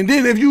 try it, and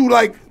then if you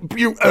like,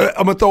 I'm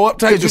gonna throw up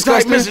type Because you're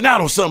like disgusting. missing out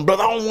on something,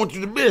 brother. I don't want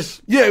you to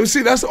miss. Yeah, you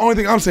see, that's the only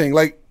thing I'm saying.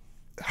 Like,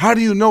 how do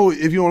you know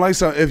if you don't like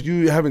something if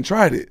you haven't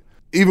tried it?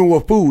 Even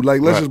with food, like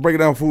let's Right. just break it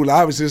down. Food, like,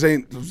 obviously, this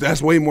ain't.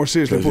 That's way more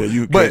serious than food.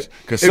 Because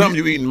if something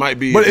you eating might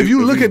be. But if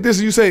you look at this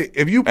and you say,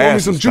 if you pour me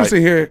Ass some is juice tight.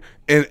 in here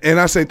and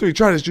I say, "3,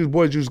 try this juice,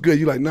 boy, juice good,"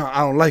 you like, no, I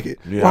don't like it.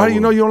 Yeah, well, how I do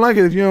you would. know you don't like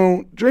it if you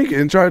don't drink it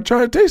and try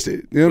to taste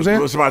it? You know what I'm saying?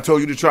 Well, somebody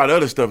told you to try the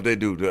other stuff they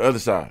do, the other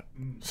side.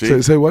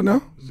 See? Say what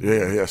now?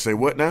 Yeah. Say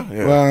what now?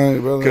 Yeah. Right,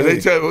 brother, Because hey. they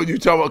tell what you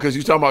talking about. Because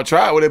you talking about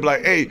try it, where they be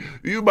like, "Hey,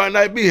 you might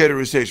not be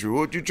heterosexual.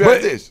 Would you try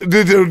But this?"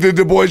 did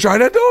the boy try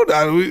that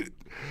though?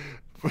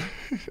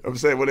 I'm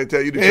saying what they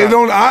tell you to It try.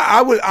 don't.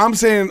 I'm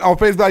saying on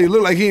face value,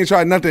 look like he ain't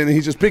tried nothing and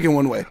he's just picking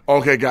one way.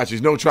 Okay, got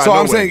you. No try. So no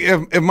I'm way.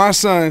 saying if my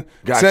son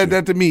Got said you.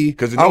 that to me,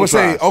 'Cause I no would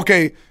say, tries.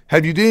 okay,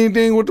 have you did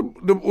anything with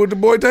the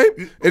boy type?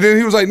 And then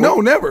he was like, no,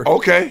 never.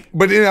 Okay.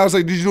 But then I was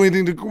like, did you do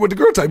anything with the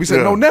girl type? He said,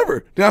 Yeah. no,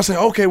 never. Then I said,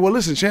 okay, well,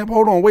 listen, champ,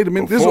 hold on, wait a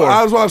minute. This is Before.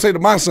 what I say to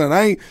my son.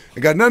 I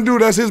got nothing to do.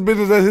 That's his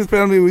business. That's his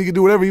family. He can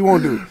do whatever he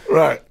want to do.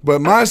 Right.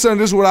 But my son,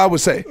 this is what I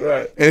would say.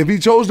 Right. And if he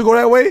chose to go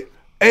that way,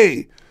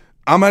 hey,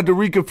 I'm gonna have to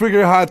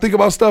reconfigure how I think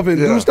about stuff and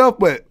Yeah. do stuff,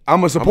 but I'm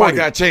gonna I support might it.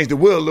 got to change the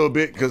wheel a little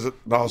bit because Oh,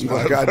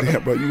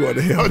 goddamn, bro, you going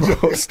to hell,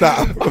 bro.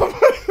 Stop.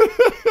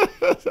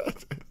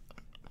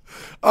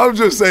 I'm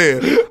just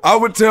saying, I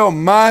would tell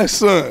my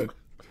son,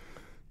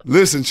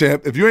 listen,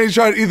 champ, if you ain't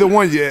tried either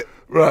one yet,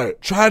 Right.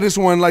 try this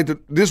one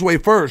this way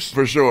first.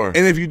 For sure.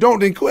 And if you don't,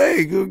 then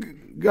hey,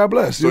 God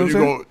bless. You So know what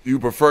I'm saying? you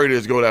prefer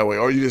this go that way,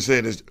 or you just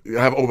saying this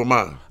have open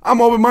mind?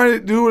 I'm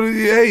open-minded, dude.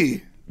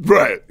 Hey,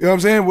 Right. you know what I'm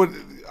saying?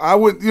 I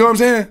would, you know what I'm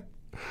saying?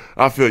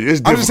 I feel you. It's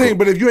difficult. I'm just saying,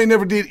 but if you ain't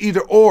never did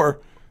either or,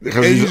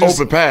 Because and it's you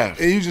open path.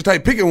 and you just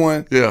type picking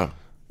one, Yeah.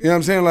 you know what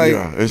I'm saying? Like,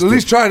 Yeah, at it's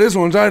least try this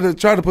one. Try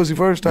the pussy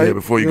first type. Yeah,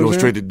 before you know go what I'm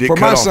straight to saying? dick For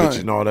cut my off son. bitches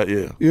and all that, yeah.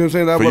 You know what I'm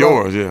saying? That's For what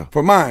yours, yeah.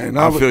 For mine.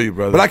 I feel you,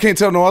 brother. But I can't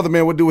tell no other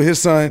man what to do with his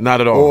son.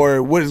 Not at all.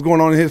 Or what is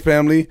going on in his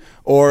family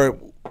or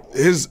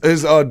his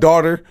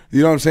daughter.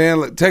 You know what I'm saying?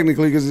 Like,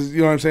 technically, because you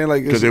know what I'm saying?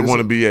 Like, Because they want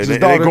to be, it's they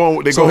his daughter.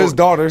 going, so his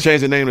daughter. change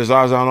the name to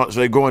Zaza, so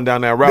they going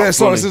down that route. Yeah,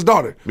 so fully. it's his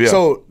daughter. Yeah.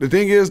 So the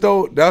thing is,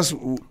 though, that's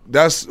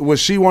what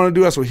she want to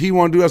do. That's what he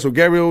want to do. That's what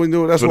Gabriel want to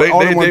do. That's So what all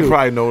they want to do.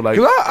 probably know, like-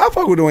 'Cause I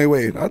fuck with Dwayne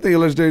Wade. I think he's a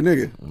legendary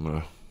nigga. You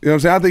know what I'm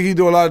saying? I think he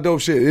do a lot of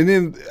dope shit. And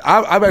then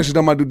I've actually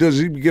done my due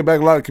diligence. He get back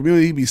a lot of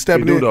community. He be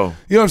stepping He do, in. though.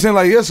 You know what I'm saying?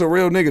 Like, it's a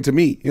real nigga to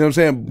me. You know what I'm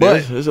saying?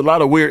 But There's a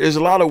lot of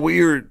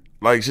weird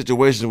like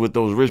situations with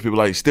those rich people,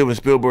 like Steven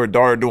Spielberg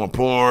daughter doing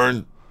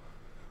porn,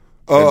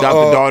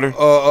 adopted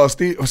daughter.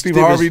 Steve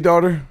Harvey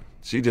daughter.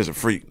 She just a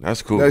freak.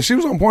 That's cool. She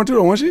was on porn too,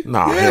 though, wasn't she?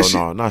 Nah, Yeah, hell she-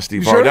 no, not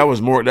Steve You Harvey.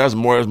 sure?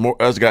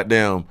 That's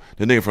goddamn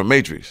the nigga from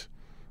Matrix,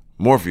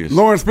 Morpheus.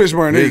 Lawrence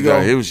Fishburne. There you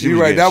go. She You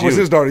was right. That was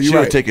his daughter. You She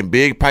right. was taking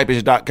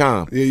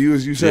bigpipage.com. Yeah,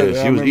 you said Yeah, that.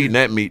 I she was remember. eating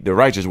that meat the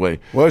righteous way.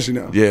 Was she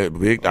now? Yeah,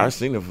 big. I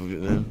seen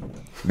it.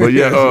 But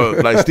yeah,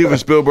 like Steven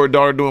Spielberg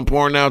daughter doing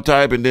porn now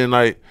type, and then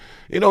like,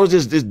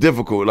 it's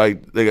difficult.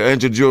 Like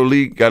Angela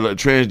Jolie got a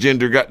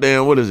transgender.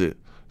 Goddamn, what is it?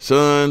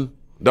 Son,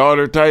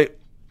 daughter type.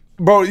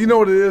 Bro, you know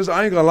what it is?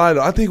 I ain't gonna lie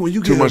though. I think when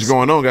you Too get much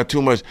going on. Got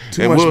too much.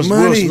 Too And much Will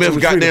money, too Smith,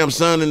 much goddamn freedom.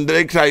 son, and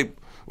they type.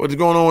 What's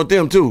going on with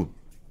them too?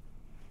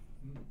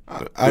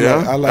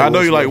 I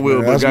know you like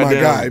Will, man. but That's my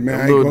goddamn, guy, man. I them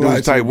ain't little gonna lie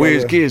dudes to you, type weird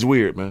brother. kids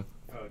weird, man.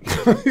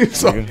 He's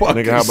so fucking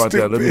Nigga, how about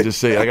that? Let me stupid. just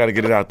say it. I got to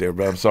get it out there,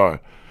 bro. I'm sorry.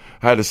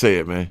 I had to say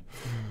it, man.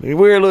 They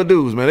weird little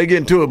dudes, man. They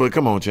getting to it, but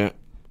come on, champ.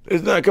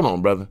 It's not. Come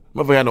on, brother.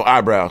 Motherfucker had no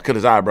eyebrows. Cut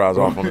his eyebrows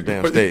off on the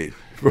damn stage.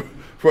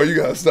 Bro, you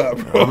gotta stop,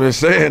 bro. I'm just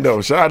saying though.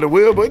 Shout out to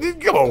Will, but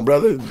just, come on,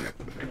 brother.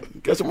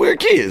 Got some weird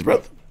kids,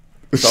 brother.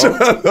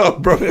 Shut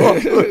up, bro.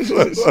 Shit.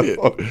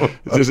 It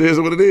just is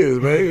what it is,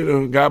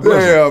 man. God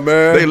bless. Yeah, them.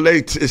 man. They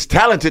it's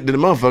talented to the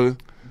motherfucker.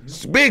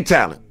 It's big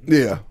talent.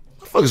 Yeah.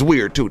 Motherfucker's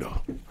weird too,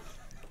 though.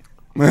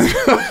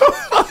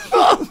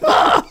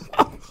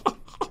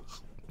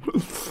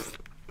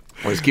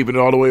 Let's keeping it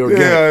all the way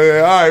organic.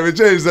 Yeah. All right, we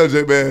change the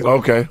subject, man.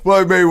 Okay.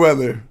 Floyd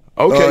Mayweather.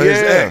 Okay, his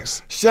yeah.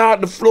 ex. Shout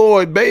out to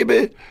Floyd,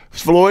 baby.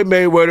 Floyd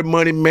Mayweather,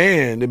 money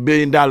man, the $1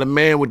 billion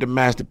man with the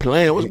master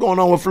plan. What's going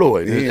on with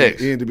Floyd? His He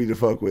ex. ain't to be the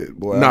fuck with,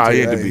 boy. Nah, I'll tell he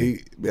you ain't to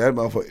that. be. That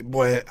motherfucker,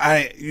 boy.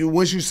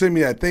 Once you send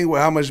me that thing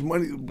with how much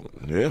money,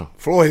 Yeah.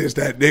 Floyd is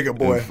that nigga,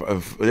 boy.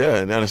 Yeah,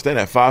 and I understand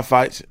that. 5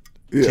 fights,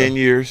 Yeah. 10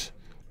 years.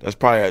 That's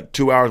probably at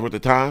 2 hours worth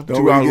of time. Don't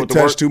 2 really hours get worth of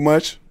work. touched too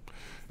much.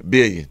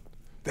 Billion.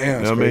 Damn, You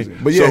that's know what I crazy. mean?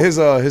 But yeah,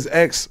 So- his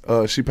ex,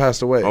 she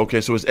passed away. Okay,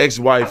 so his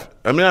ex-wife,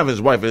 not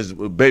his wife, his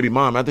baby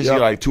mom. I think she Yep.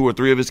 got like 2 or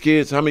 3 of his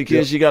kids. How many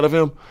kids Yep. she got of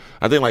him?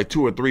 I think like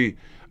 2 or 3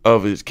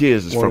 of his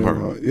kids is from her.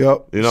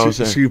 Yep. You know what I'm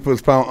saying? She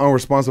was found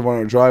unresponsive on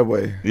her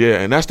driveway. Yeah,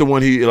 and that's the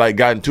one he like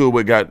got into it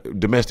with, got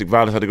domestic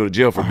violence, had to go to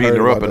jail for beating heard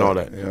her up about and all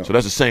that, that. yeah. So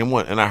that's the same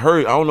one. And I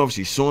don't know if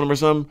she's suing him or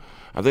something.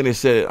 I think they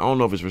said, I don't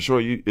know if it's for sure.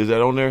 Is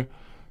that on there?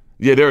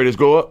 Yeah, there it is.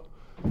 Go up.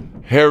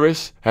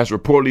 Harris has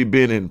reportedly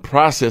been in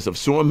process of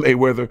suing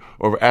Mayweather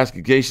over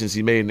accusations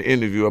he made in the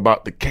interview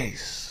about the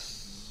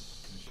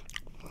case.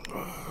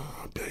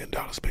 $1 billion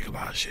make a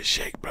lot of shit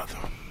shake, brother.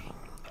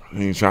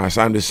 He ain't trying.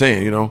 I'm just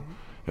saying, $1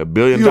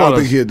 billion You don't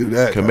think he'll do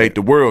that, can right? make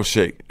the world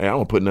shake. Hey, I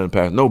don't put nothing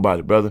past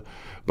nobody, brother.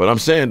 But I'm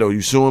saying though,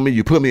 you suing me,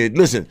 you put me in.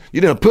 Listen,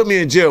 you done put me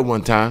in jail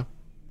one time,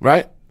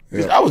 right?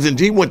 Yeah.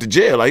 He went to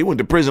jail, like he went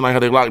to prison, like how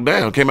they locked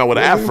down. Came out with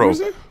an Was he in afro.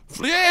 prison?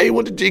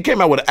 Yeah, he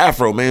came out with an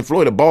afro, man.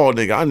 Floyd a bald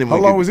nigga. I didn't even How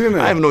know long was he in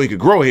there? I didn't even know he could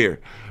grow hair.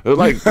 It was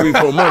like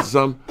 3-4 months or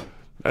something.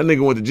 That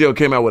nigga went to jail,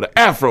 came out with an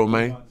afro,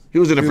 man. He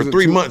was in there He for was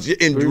 3 2 months.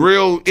 In 2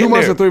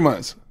 months there. or 3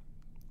 months?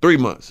 3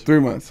 months. 3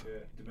 months. For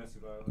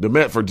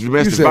You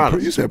domestic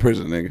violence. said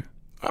prison, nigga.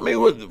 I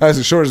mean, what? That's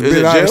the shortest Is bit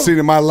it I've jail? seen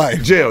in my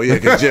life. Jail, yeah,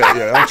 'cause jail,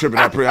 yeah. I'm tripping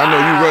out prison. I know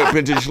you run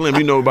Penitentiary Slim.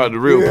 You know about the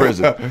real Yeah.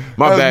 prison.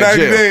 My That's bad, 90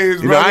 jail.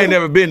 days, I brother. ain't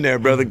never been there,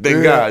 brother. Thank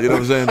Yeah. God. You know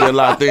what I'm saying? There are a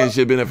lot of things should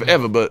have been there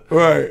forever, but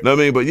Right. Know what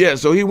I mean? But yeah,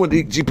 so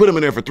she put him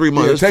in there for 3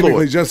 months. Yeah, It's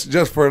technically, Floyd.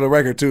 just for the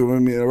record too.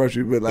 Let me interrupt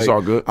you, but like, It's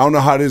all good. I don't know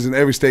how it is in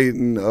every state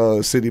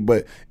and city,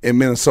 but in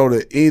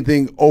Minnesota,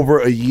 anything over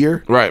a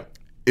year Right.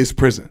 is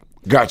prison.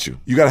 Got you.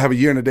 You got to have a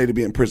year and a day to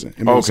be in prison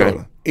in Minnesota.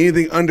 Okay.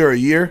 Anything under a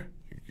year,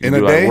 You In do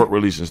a like day? work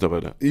release and stuff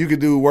like that. You could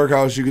do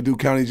workouts, you could do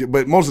county jail,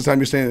 but most of the time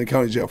you're staying in the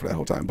county jail for that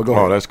whole time. But go Oh,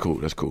 ahead. that's cool.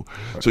 That's cool.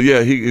 So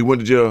yeah, he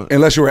went to jail.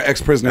 Unless you were an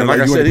ex-prisoner. And like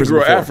I you said, went to he prison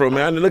grew an before. afro,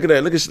 man. Look at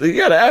that. Look at he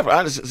got an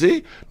afro.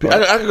 See,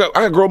 I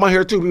can grow my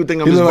hair too. People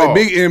think I'm He just look like bald.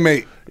 big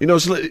inmate. You know,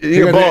 he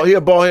got a bald. that- He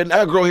a bald head.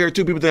 I grow hair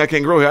too. People think I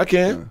can't grow hair. I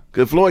can.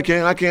 Cause Floyd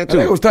can. I can I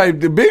think it too. was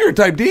the bigger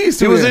type D's.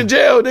 He was in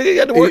jail. Nigga, he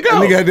had to work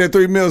out. Nigga had that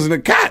 3 meals in the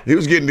cot. He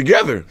was getting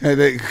together. Had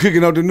they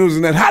cooking up the news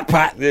in that hot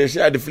pot. Yeah, she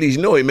had to fleece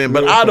Noe, man.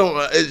 But I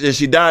don't.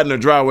 She died in her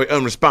driveway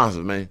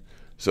unresponsive, man.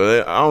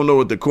 So I don't know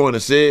what the coroner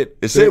said.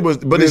 It said it was,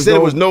 but they There's said it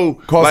no was no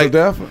cause like, of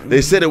death?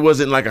 They said it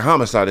wasn't like a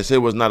homicide. They said it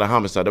was not a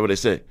homicide. That's what they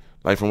said.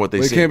 Like from what they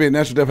But it said. can't be a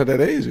natural death at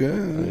that age. Yeah.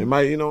 It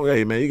might, you know,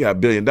 hey man, you got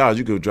 $1 billion.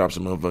 You could drop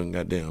some motherfucking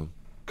goddamn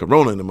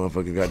Corona in the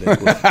motherfucking goddamn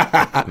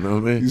pussy. You know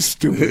what I mean? You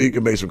stupid. You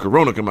can make some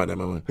Corona come out that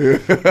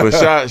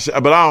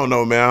motherfucker. But I don't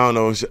know, man. I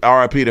don't know.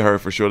 R.I.P. to her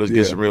for sure. Let's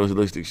get some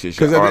realistic shit.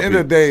 Because at the end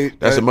of the day,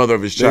 that's the mother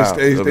of his child.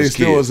 They of his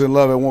still kid. was in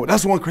love at one.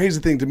 That's one crazy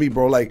thing to me,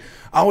 bro. Like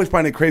I always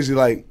find it crazy.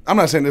 Like I'm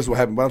not saying this will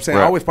happen, but I'm saying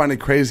I Right. always find it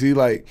crazy.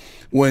 Like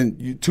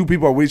when two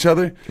people are with each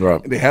other,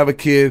 Right. they have a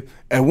kid.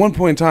 At one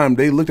point in time,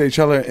 they looked at each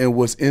other and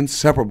was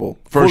inseparable.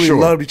 For Fully sure.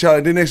 loved each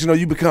other. Then next, you know,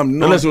 you become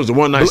Unless it was a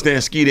one night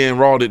stand, skied in,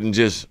 rawed it, and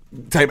just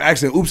type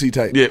accident, oopsie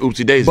type. yeah,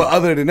 oopsie daisy. But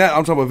other than that,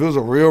 I'm talking about if it was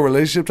a real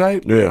relationship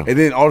type. Yeah. And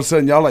then all of a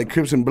sudden y'all like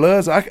Crips and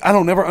Bloods. I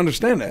don't never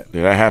understand that.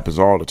 yeah, that happens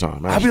all the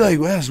time. I'd be like,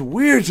 well, that's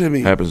weird to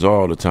me. happens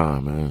all the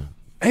time, man.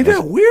 Ain't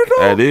that weird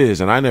though? That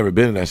is, and I never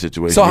been in that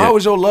situation. So yet. how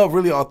is your love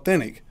really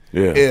authentic?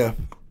 Yeah. If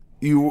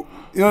you know what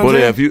But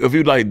I'm yeah, saying? if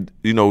you like,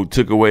 you know,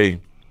 took away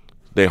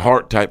their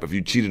heart type, if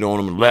you cheated on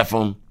them and left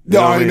them, you No,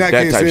 know what I in mean? that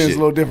case, type then it's shit. a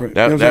little different.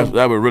 That You know what I'm saying?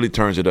 that would really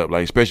turns it up.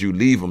 Like especially you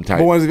leave them type.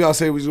 But what if y'all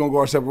say we're just gonna go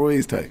our separate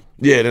ways type?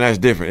 Yeah, then that's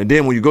different. And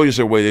then when you go your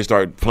separate way, they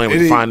start playing with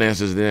It the ain't-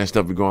 finances and then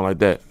stuff be going like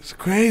that. It's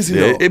crazy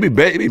Yeah, though. it'd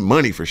be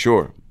money for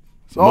sure.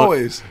 It's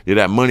always. Yeah,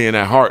 that money and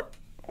that heart.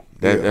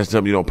 Yeah. That's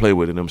something you don't play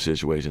with in them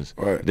situations.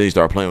 Right. Then you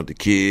start playing with the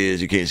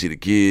kids. You can't see the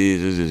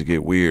kids. It just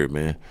get weird,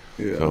 man.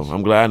 Yeah. So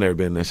I'm glad I never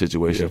been in that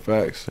situation. Yeah,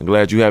 facts. I'm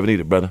glad you haven't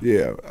either, brother.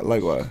 Yeah,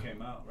 likewise.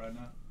 Came out right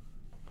now.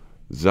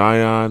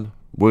 Zion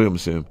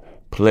Williamson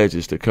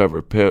pledges to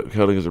cover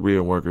Pelican's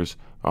arena workers.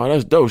 Oh,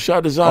 that's dope. Shout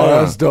out to Oh, Zion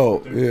that's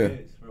dope. 30 Yeah. days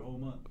for a whole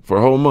month. for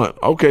a whole month.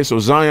 Okay, so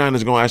Zion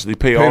is going to actually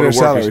pay all the their workers.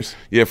 salaries.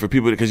 Yeah, for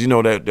people because you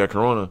know that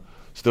Corona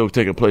still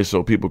taking place,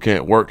 so people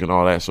can't work and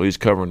all that. So he's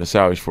covering the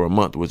salaries for a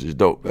month, which is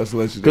dope. That's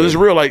legendary. Because it's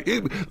real. Like,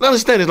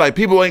 understand it's like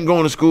people ain't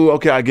going to school.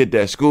 Okay, I get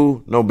that.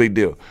 School, no big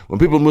deal. When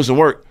people missing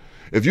work,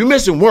 if you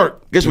missing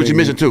work, guess what you're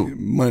missing too,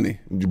 Money.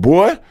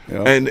 boy.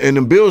 Yeah. And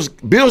the bills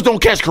don't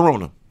catch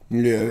Corona.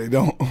 Yeah, they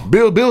don't.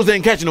 Bills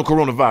ain't catching no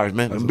coronavirus,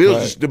 man.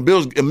 The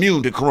bills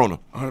immune to Corona.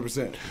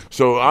 100%.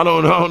 So I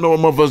don't know what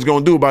motherfuckers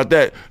gonna do about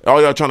that.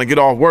 All y'all trying to get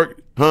off work,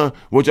 huh?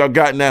 What y'all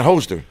got in that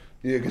holster?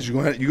 Yeah, because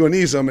you're gonna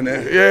need some in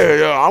there.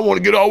 Yeah, I want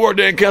to get off work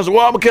there and cancel.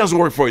 Well, I'm gonna cancel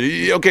work for you.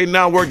 Yeah, okay,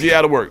 now work, you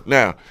out of work.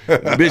 Now,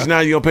 bitch, now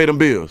you gonna pay them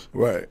bills.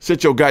 Right.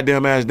 Sit your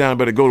goddamn ass down.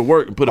 Better go to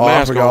work and put a Oh, I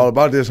mask forgot all on.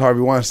 about this.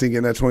 Harvey Weinstein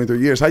getting that 23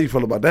 years. How you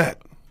feel about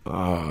that?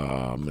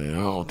 Ah, man,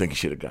 I don't think he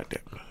should have got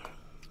that.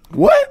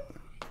 What?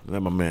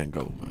 Let my man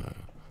go, man.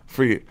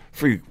 Free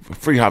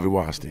Harvey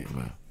Weinstein,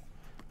 man.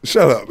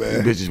 Shut up,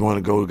 man. Bitches want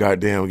to go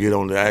goddamn get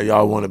on the.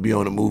 Y'all want to be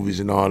on the movies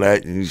and all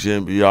that, and you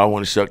shouldn't be. Y'all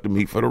want to shuck the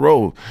meat for the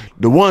road.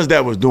 The ones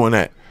that was doing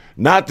that,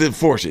 not the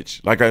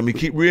Forsage. Like I mean,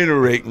 keep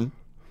reiterating,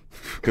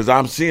 because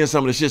I'm seeing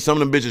some of the shit.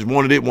 Some of them bitches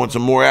wanted it, want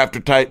some more after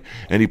type,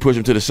 and he pushed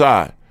them to the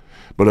side.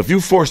 But if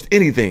you forced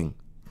anything,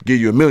 give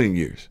you 1,000,000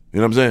 years. You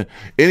know what I'm saying?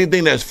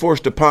 Anything that's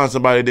forced upon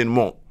somebody that didn't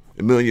want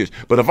 1,000,000 years.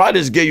 But if I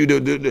just gave you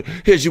the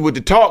hit you with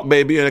the talk,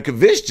 baby, and I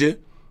convinced you.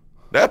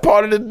 That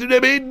part of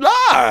the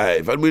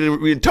live.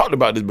 We talked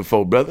about this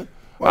before, brother.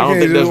 I don't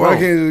think that's why wrong.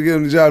 can't you just give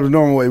them the job the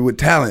normal way with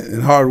talent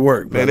and hard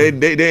work? Man, brother?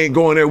 they ain't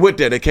going there with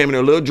that. They came in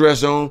their little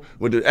dress on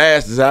with the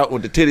asses out,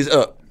 with the titties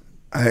up.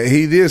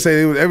 He did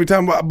say it was every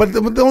time, but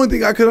the only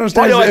thing I could Why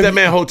understand y'all is like that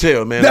man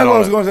hotel, man? That's and what all I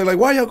was that? going to say. Like,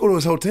 why y'all go to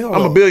his hotel?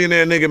 I'm a though?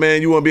 billionaire nigga,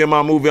 man. You want to be in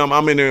my movie?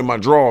 I'm in there in my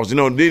drawers. You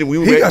know, then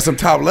we He got some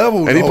top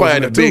level. and he probably hoes had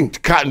in a there, big too.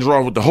 cotton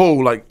drawer with the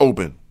hole like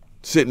open,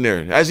 sitting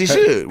there as he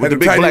should with Had the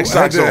big tighty- black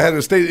socks had on. Had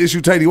a state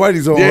issue tighty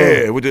whities on.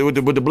 Yeah, with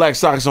the black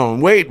socks on.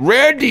 Wait,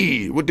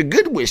 ready with the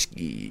good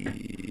whiskey,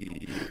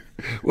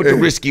 with the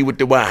risky with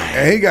the wine.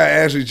 And he got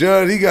Ashley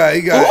Judd. He got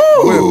Ooh,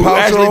 Gwyneth Paltrow.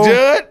 Ashley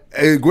Judd?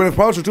 And Gwyneth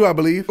Paltrow too, I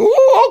believe.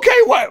 Ooh, okay,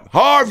 what?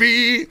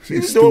 Harvey.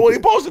 He's doing what he's stupid.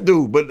 supposed to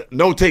do, but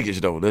no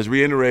takers though. Let's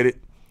reiterate it.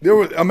 There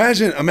were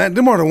imagine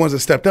them are the ones that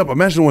stepped up.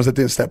 Imagine the ones that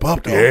didn't step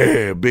up though.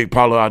 Yeah, big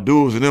Paulo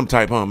Abdul's and them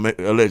type, huh?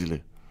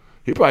 Allegedly,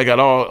 he probably got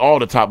all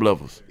the top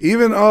levels.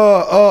 Even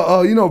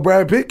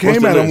Brad Pitt What's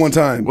came the at him list? one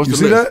time. What's you the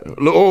see list?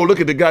 that? Look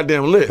at the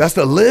goddamn list. That's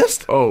the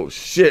list. oh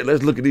shit.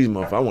 Let's look at these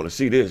motherfuckers. I want to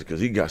see this because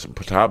he got some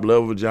top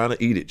level vagina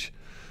eatage.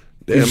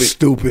 Damn You it.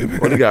 stupid, man.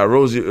 What he got?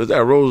 Rosie? Is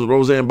that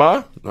Roseanne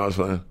Barr? No, it's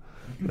fine.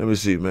 Let me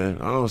see, man.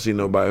 I don't see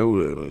nobody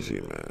who. Let me see,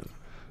 man.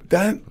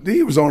 That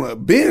he was on a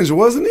binge,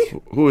 wasn't he?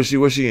 Who is she?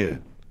 What's she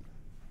in?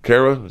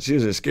 Kara? She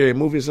was in a scary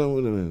movie or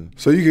something.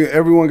 So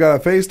everyone got a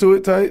face to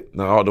it, type.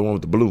 No, the one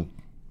with the blue.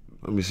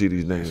 Let me see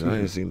these names. I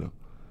ain't seen them.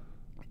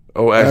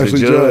 Oh, Ashley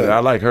Judd. I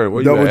like her.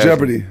 Where you Double at,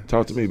 Jeopardy. Ashley?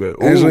 Talk to me, baby.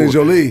 Angelina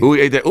Jolie. Ooh,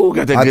 he ate that. Ooh,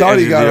 got that I good thought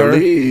he Angelina got her.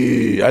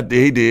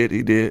 Jolie.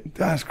 He did.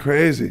 That's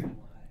crazy.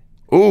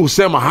 Ooh,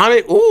 Selma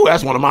Hayek. Ooh,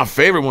 that's one of my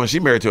favorite ones. She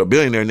married to a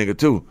billionaire nigga,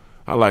 too.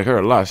 I like her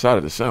a lot. Shout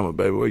out to Selma,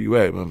 baby. Where you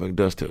at, motherfucking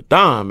Dust Till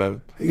Dawn, baby.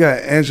 You got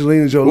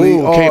Angelina Jolie.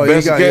 Ooh, Kate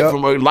he got, Bessette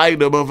from Light,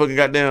 the motherfucking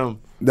goddamn.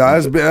 Nah,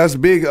 that's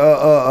big.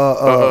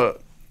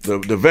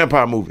 The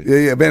vampire movie.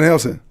 Yeah, Van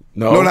Helsing.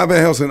 No. Not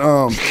Van Helsing.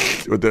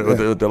 With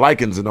the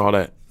lichens and all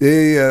that.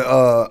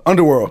 Yeah.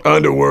 Underworld.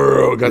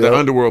 Underworld. Got that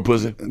Underworld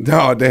pussy.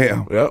 Oh,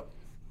 damn. Yep.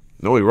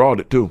 No, he rawed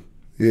it, too.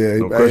 Yeah,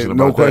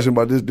 No question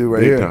about this dude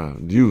right Big here.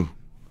 time. You.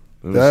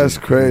 That's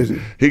crazy.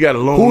 He got a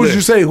long Who would list.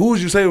 you say? Who would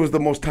you say was the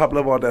most top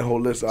level on that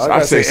whole list? I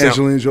gotta say Sam-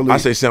 Angelina Jolie. I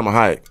say Selma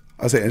Hayek.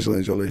 I say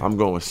Angelina Jolie. I'm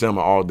going with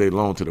Selma all day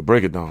long to the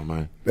break of dawn,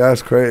 man.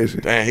 That's crazy.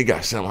 Damn, he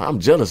got Selma. I'm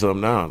jealous of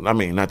him now. I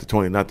mean, not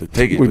to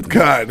take it. With but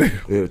God.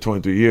 Yeah,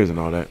 23 years and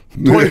all that.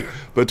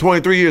 But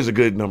 23 years is a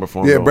good number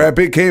for him. Yeah, though. Brad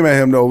Pitt came at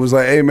him though. Was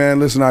like, "Hey man,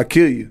 listen, I'll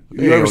kill you."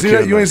 You He ever ain't see gonna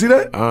that? kill You ain't see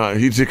that?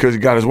 He because he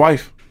got his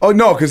wife. Oh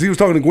no, because he was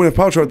talking to Gwyneth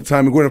Paltrow at the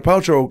time, and Gwyneth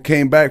Paltrow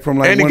came back from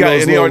like And he one of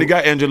those he already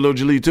got Angela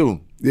Jolie too.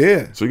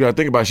 Yeah. So you got to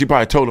think about it. She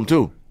probably told him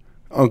too.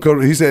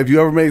 Uncomfortable. He said, "If you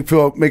ever make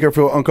her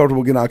feel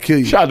uncomfortable again, I'll kill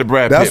you." Shout out to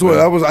Brad That's Pitt, what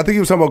man. I was. I think he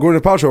was talking about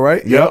Gwyneth Paltrow,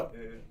 right? Yep.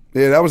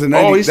 Yeah, that was in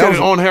 90. Oh, he that said was,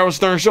 it on Harold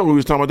Stern show. We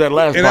was talking about that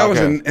last and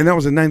podcast. that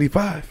was in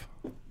 95.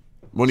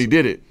 When he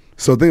did it.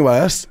 So think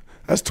about it,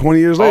 that's 20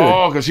 years later.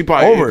 Oh, because she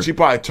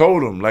probably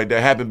told him like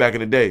that happened back in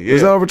the day. Yeah.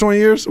 Is that over 20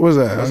 years? What is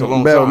that? That's a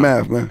long bad time. with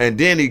math, man. And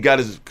then he got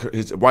his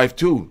wife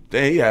too.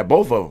 Then he had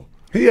both of them.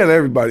 He had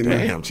everybody,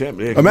 man. Damn, champ.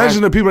 Yeah,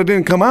 Imagine the people that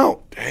didn't come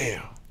out.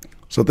 Damn.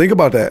 So think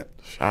about that.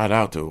 Shout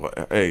out to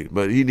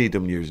but he need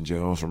them years in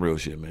jail on some real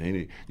shit,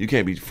 man. You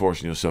can't be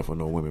forcing yourself on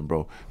no women,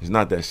 bro. It's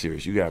not that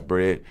serious. You got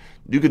bread.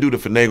 You could do the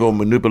finagle,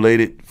 manipulate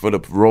it for the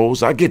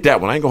roles. I get that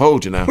one. I ain't gonna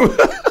hold you now.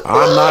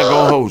 I'm not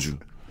gonna hold you.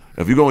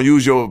 If you're gonna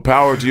use your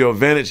power to your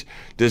advantage,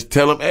 just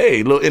tell them,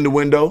 hey, look in the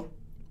window.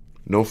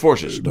 No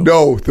forces.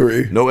 No,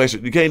 3. No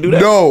extra. You can't do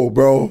that. No,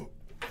 bro.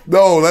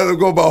 No, let them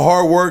go about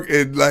hard work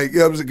and like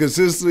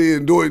consistency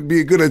and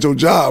being good at your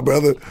job,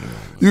 brother.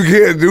 You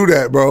can't do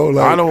that, bro.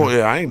 Like, I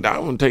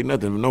don't take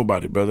nothing from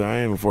nobody, brother. I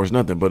ain't gonna force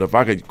nothing. But if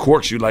I could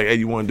court you like, hey,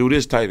 you want to do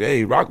this type,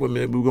 hey, rock with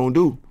me, we gonna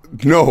do.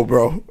 No,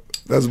 bro.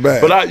 That's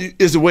bad. But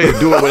it's a way to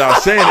do it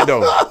without saying it,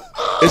 though.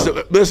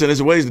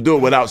 It's ways to do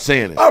it without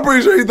saying it. I'm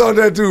pretty sure he thought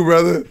that too,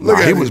 brother. Look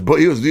at he me.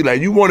 was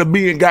like, you want to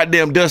be in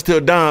goddamn Dust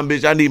Till Dawn,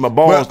 bitch? I need my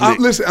balls But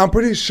licked. listen, I'm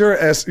pretty sure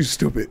you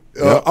stupid.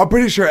 Yep. I'm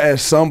pretty sure at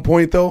some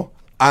point though,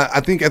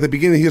 I think at the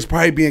beginning he was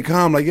probably being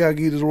calm, like, yeah, I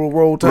give you this little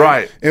roll type.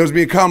 Right. And it was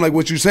being calm like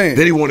what you're saying.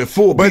 Then he wanted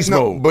full beast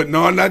mode. But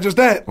no, not just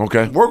that.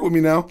 Okay. Work with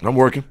me now. I'm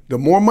working. The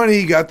more money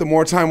he got, the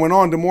more time went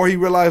on, the more he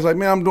realized, like,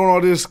 man, I'm doing all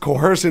this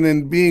coercing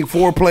and being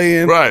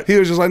foreplaying. Right. He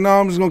was just like, no,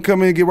 I'm just going to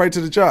come in and get right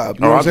to the job.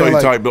 You know I what I'm thought saying? you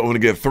Like, talked about when to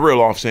get a thrill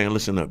off saying,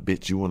 listen up,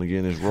 bitch, you want to get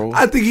in this role?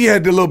 I think he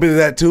had a little bit of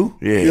that too.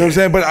 Yeah. You know what I'm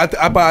saying? But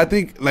I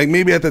think like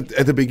maybe at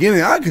the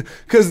beginning,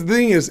 because the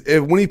thing is,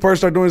 when he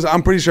first started doing this,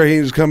 I'm pretty sure he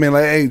just come in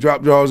like, hey,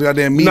 drop jaws,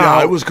 goddamn meat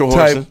out. It was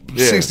coercion. Type,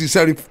 Yeah.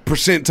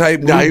 60-70%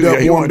 type. Nah, lubed up,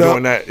 he warmed wasn't up.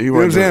 doing that. He You know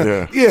what I'm wasn't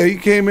saying? doing- Yeah, he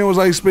came in, was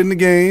like spitting the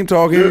game,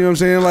 talking, you know what I'm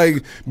saying?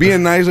 Like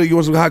being nice, like you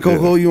want some hot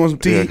cocoa, you want some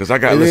tea. Yeah, because I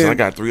And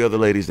got 3 other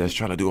ladies that's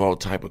trying to do all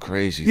type of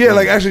crazy yeah, things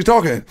like actually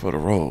talking. for the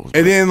roles.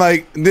 And then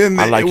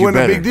I like it you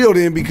wasn't a big better. deal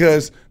then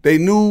because they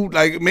knew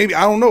like maybe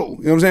I don't know. You know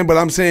what I'm saying? But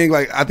I'm saying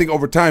like I think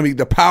over time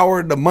the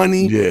power, the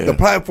money, Yeah. the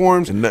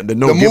platforms, The no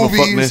give a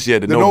fuckness, yeah,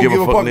 the no give a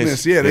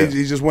fuckness. Yeah, Yeah.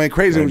 he just went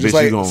crazy. Like, It was just bitch,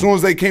 you like gonna- as soon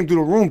as they came through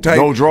the room type,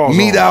 No draws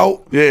meat on.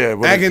 out, Yeah,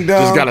 with acting a,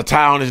 dumb. just got a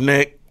tie on his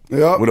neck.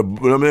 Yep. With a,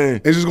 what I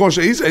mean? And just going.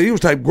 He said he was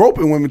type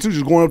groping women too,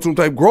 just going up to them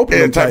type groping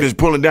them And type type. just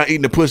pulling down,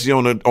 eating the pussy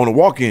on the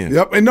walk-in.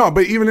 Yep, and no,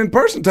 but even in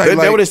person type, That's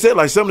like, what they said.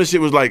 Like some of the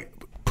shit was like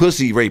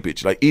pussy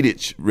rapage, like eat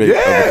it rape of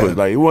Yeah. the pussy.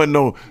 Like it wasn't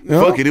no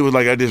Yeah. fuck it. It was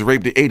like I just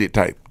raped it, ate it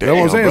type. Damn, That's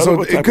what I'm saying. brother, So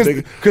what type of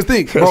nigga- because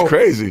think, that's bro,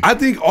 crazy. I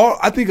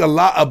think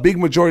a big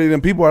majority of them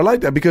people are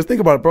like that because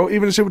think about it, bro.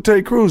 Even the shit with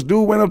Terry Crews,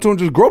 dude went up to him and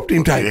just groped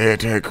him type. Yeah,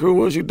 Terry Crews,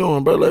 what you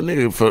doing, bro? Let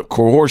nigga for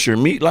coerce your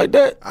meat like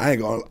that. I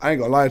ain't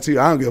gonna lie to you.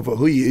 I don't give a fuck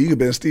who you. You could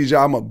be in Steve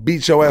Jobs. I'm gonna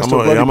beat your ass I'm to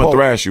a bloody gonna pulp.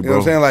 thrash you, bro. know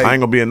what I'm saying? Like I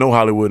ain't gonna be in no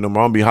Hollywood no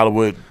more. I'm gonna be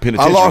Hollywood I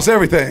penitentiary. lost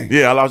everything.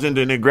 Yeah, I lost in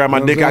there and they grabbed my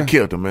You know what dick. I'm I saying?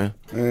 killed him, man.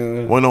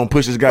 Went on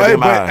push his Hey, goddamn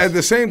but eyes. at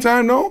the same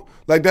time, though,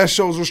 like that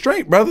shows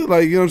restraint, brother.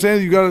 Like you know what I'm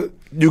saying?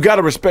 You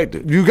gotta respect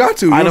it. You got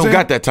to. You know I what I'm don't saying?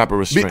 got that type of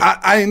restraint.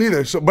 I ain't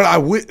either. So, but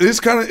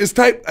it's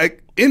type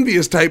like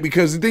envious type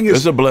because the thing is,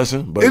 It's a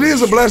blessing. But it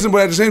is a blessing,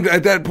 but at the same time,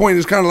 at that point,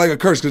 it's kind of like a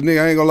curse because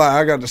nigga, I ain't gonna lie,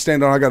 I got to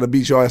stand on, I got to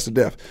beat your ass to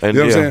death. And you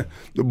know what yeah. I'm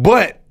saying?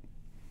 But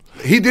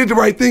he did the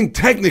right thing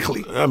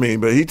technically. I mean,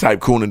 but he type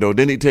cooning though.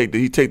 Didn't he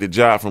take the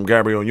job from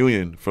Gabrielle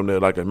Union from the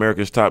like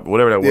America's Top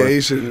whatever that was? Yeah,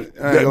 he should.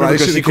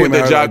 Because she quit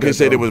that job because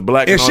he said it was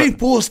black. And all she that.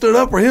 full stood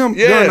up for him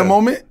during the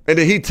moment. And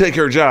then he take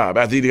her job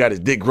after he got his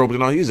dick groped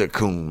and all. He's a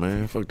coon,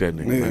 man. Fuck that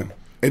nigga, Yeah. man.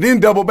 And then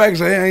double back and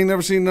say, hey, I ain't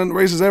never seen nothing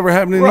racist ever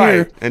happening Right.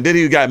 here. And then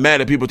he got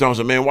mad at people telling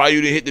him, man, why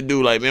you didn't hit the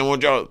dude? Like, man,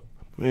 what y'all?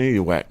 Man, he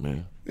whack,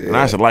 man. And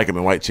I used to like him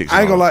in White Chicks.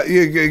 I ain't and gonna all lie,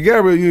 yeah,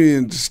 Gabrielle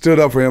Union stood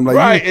up for him. Like,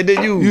 Right, and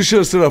then you should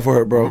have stood up for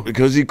her, bro.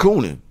 because he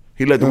cooning.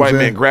 He let the white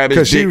man grab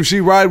his dick. Because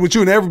she ride with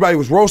you and everybody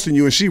was roasting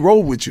you and she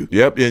rolled with you.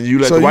 Yep, and you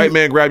let the white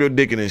man grab your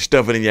dick and then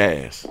stuff it in your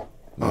ass.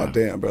 Oh,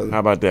 damn, brother. How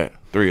about that?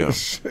 3 of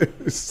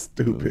them.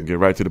 Stupid. Get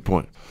right to the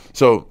point.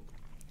 So,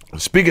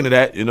 speaking of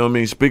that, you know what I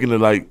mean? Speaking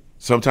of like,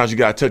 sometimes you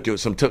got to tuck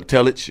some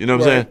tellage, you know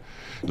what I'm saying?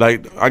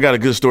 Like, I got a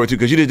good story too,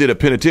 because you just did a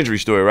penitentiary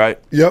story, right?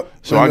 Yep.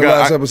 So in the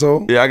last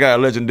episode. Yeah, I got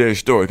a legendary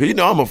story. Because, you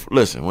know,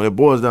 listen, when it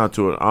boils down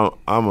to it,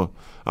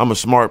 I'm a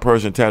smart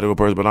person, tactical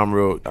person, but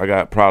I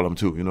got problem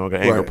too. You know, I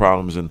got anger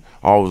problems and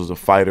always was a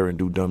fighter and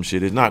do dumb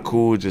shit. It's not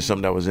cool. It's just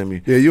something that was in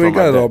me. Yeah, you ain't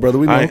got it all, brother.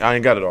 We know. I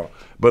ain't got it all.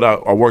 But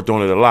I worked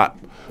on it a lot.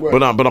 Right.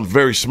 But I'm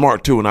very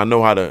smart too, and I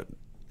know how to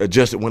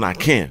adjust it when I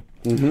can.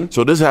 Mm-hmm.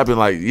 So this happened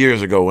like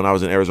years ago when I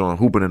was in Arizona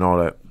hooping and all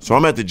that. So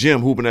I'm at the gym,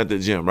 hooping at the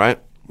gym, right?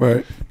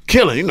 Right.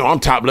 Killing, you know, I'm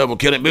top level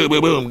killing. Boom,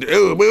 boom, boom,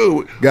 boom,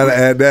 boom. Gotta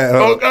add that.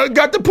 Huh? Oh, I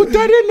got to put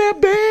that in there,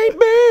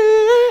 baby.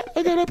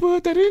 I gotta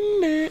put that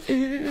in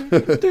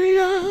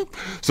there.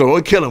 So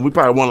we're killing. We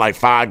probably won like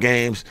 5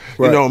 games.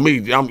 Right. You know me.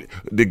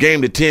 The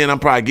game to 10. I'm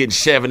probably getting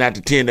 7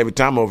 after 10 every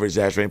time. Over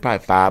exaggerating.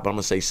 Probably 5, but I'm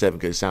gonna say 7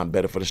 because it sounds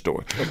better for the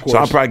story. So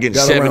I'm probably getting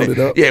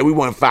 7. Yeah, we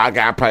won 5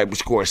 guys. Probably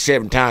scored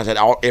 7 times at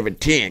every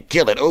 10.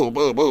 Kill it. Oh,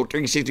 boom, boom.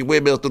 360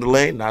 windmills through the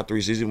lane. Not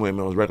 360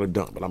 windmills, regular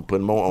dunk, but I'm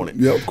putting more on it.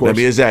 Yeah, of course. Let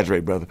me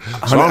exaggerate, brother.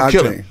 So I'm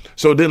killing.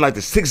 So then, like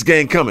the 6th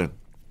game coming.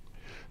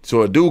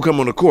 So a dude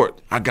come on the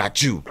court. I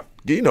got you.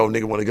 You know,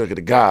 nigga want to go look at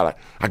the guy like,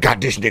 I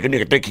got this nigga.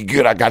 Nigga think he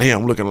good. I got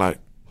him. Looking like,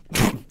 you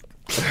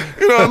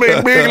know what I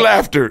mean? Big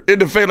laughter in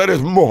the face like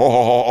this.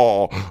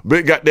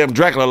 Big goddamn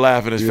Dracula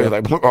laugh in his face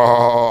like,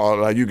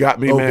 like you got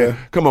me, man.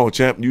 Come on,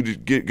 champ. You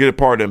just get a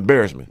part of the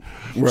embarrassment.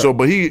 Right. So,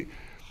 but he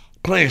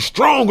playing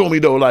strong on me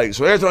though. Like,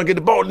 so every time I get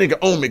the ball, nigga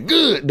on me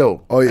good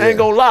though. Oh yeah. I ain't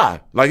gonna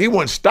lie. Like he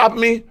wasn't stopping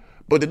me.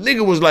 But the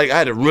nigga was like, I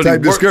had to really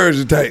type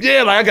discouraging type.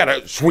 Yeah, like I got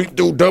to sweep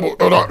through double,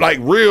 like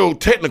real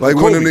technical. Like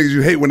one of them niggas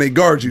you hate when they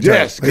guard you.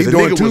 Yes, he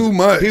doing too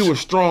much. He was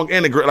strong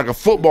and like a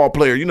football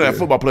player. You know that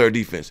football player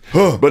defense.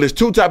 But it's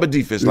 2 type of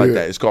defense like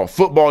that. It's called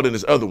football, then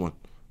this other one,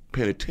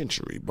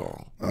 penitentiary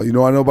ball. Oh, you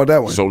know I know about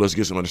that one. So let's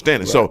get some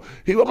understanding. Right. So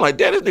I'm like,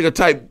 damn, this nigga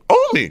type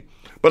on me.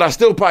 But I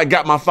still probably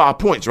got my 5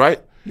 points,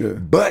 right? Yeah.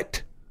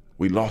 But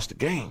we lost the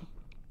game.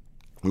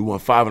 We won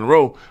 5 in a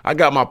row. I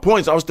got my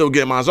points. I was still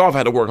getting mine off. I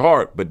had to work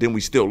hard, but then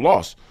we still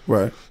lost.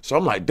 Right. So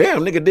I'm like,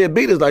 damn, nigga did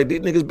beat us. Like, these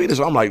niggas beat us.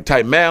 So I'm like,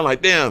 type mad,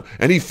 like, damn.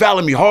 And he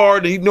fouling me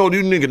hard. And he know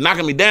these niggas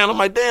knocking me down. I'm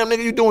like, damn,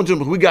 nigga, you doing too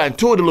much. We got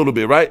into it a little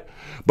bit, right?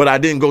 But I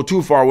didn't go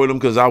too far with him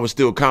because I was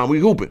still calm. We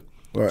hooping.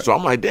 Right. So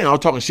I'm like, damn, I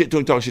was talking shit to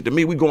him, talking shit to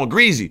me. We going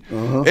greasy.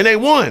 And they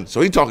won.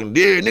 So he talking,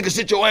 yeah, nigga,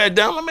 sit your ass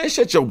down. I'm like, man,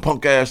 shut your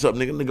punk ass up,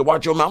 nigga. Nigga,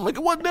 watch your mouth. Nigga,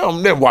 what the hell?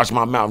 Never watch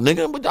my mouth,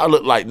 nigga. What y'all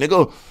look like,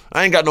 nigga?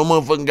 I ain't got no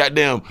motherfucking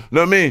goddamn, you know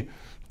what I mean?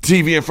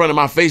 TV in front of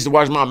my face to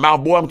watch my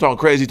mouth. Boy, I'm talking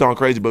crazy,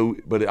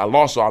 but I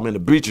lost, so I'm in the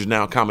bleachers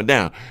now, calming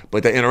down.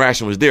 But the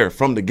interaction was there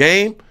from the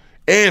game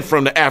and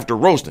from the after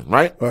roasting,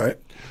 right? All right.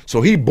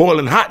 So he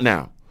boiling hot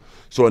now.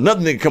 So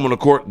another nigga come on the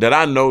court that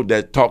I know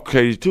that talk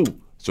crazy too.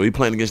 So he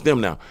playing against them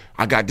now.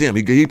 I got them.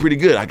 He pretty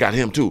good. I got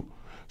him too.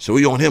 So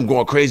we on him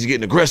going crazy,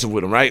 getting aggressive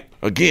with him, right?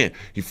 Again,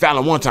 he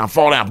fouling one time,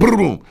 fall down, boom,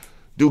 boom.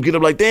 Dude get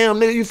up like, damn,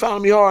 nigga, you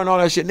fouling me hard and all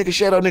that shit. Nigga,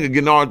 shut up, nigga,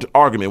 getting an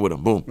argument with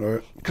him. Boom. All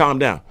right. Calm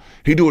down.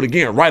 He do it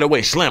again right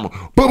away, slam him.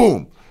 Boom,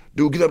 boom.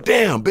 Dude get up,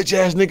 damn, bitch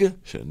ass nigga.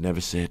 Should have never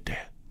said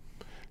that.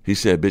 He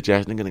said, bitch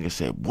ass nigga. Nigga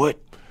said, what?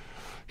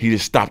 He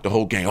just stopped the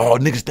whole game. Oh,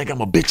 niggas think I'm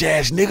a bitch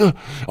ass nigga.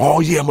 Oh,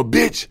 yeah, I'm a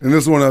bitch. And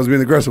this one I was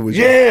being aggressive with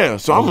you. Yeah.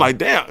 So I'm like,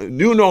 damn,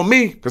 you know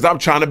me, because I'm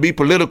trying to be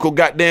political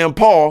goddamn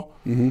Paul.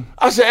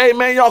 I said, hey,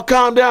 man, y'all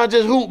calm down,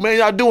 just hoop, man.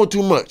 Y'all doing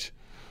too much.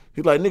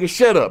 He's like, nigga,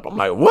 shut up. I'm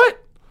like, what?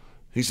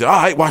 He said,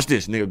 all right, watch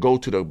this. Nigga, go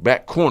to the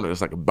back corner.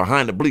 It's like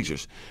behind the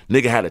bleachers.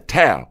 Nigga had a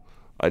towel.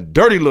 A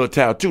dirty little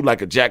towel, too,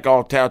 like a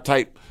jack-off towel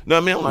type. You know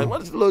what I mean? I'm like,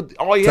 what is the little,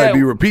 all he type had?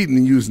 Be repeating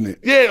and using it.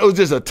 Yeah, it was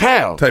just a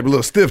towel. Type a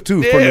little stiff,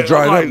 too, from the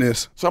dried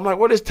upness. So I'm like,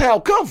 where does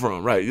towel come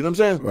from? Right, you know what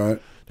I'm saying?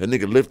 Right. That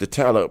nigga lift the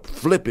towel up,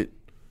 flip it,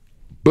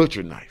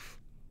 butcher knife.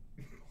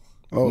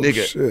 Oh,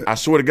 nigga, shit. I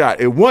swear to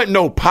God, it wasn't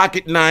no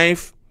pocket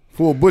knife.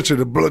 Full butcher,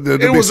 the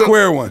big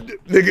square one.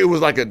 Nigga, it was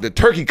like the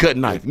turkey cut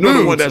knife. You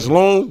know the one that's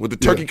long with the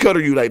turkey cutter?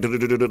 You like that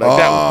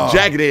one,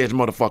 jagged edge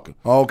motherfucker.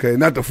 Okay,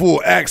 not the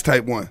full axe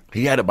type one.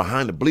 He had it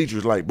behind the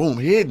bleachers, like boom,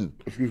 hidden.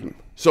 Excuse me.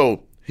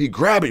 So he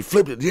grabbed it,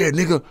 flipped it. Yeah,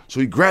 nigga.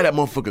 So he grabbed that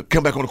motherfucker,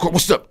 come back on the court.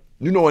 What's up?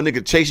 You know a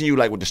nigga chasing you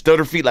like with the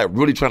stutter feet, like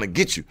really trying to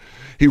get you.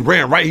 He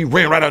ran right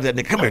out that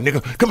nigga. Come here,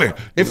 nigga. Come here.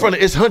 In front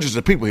of, it's hundreds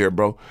of people here,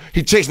 bro.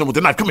 He chasing them with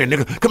the knife. Come here,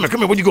 nigga. Come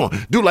here. Where you going?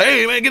 Dude like,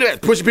 hey, man, get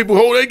that. Pushing people,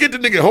 hold, hey, get the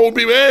nigga. Hold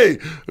people, hey.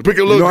 Pick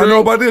a little girl. I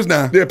know about this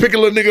now. Yeah, pick a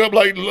little nigga up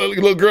like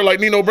little girl like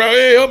Nino Brown.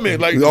 Hey, help me.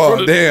 Like,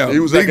 oh, damn. He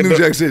was big New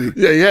Jack City.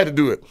 Yeah, he had to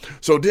do it.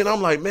 So then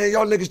I'm like, man,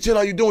 y'all niggas chill.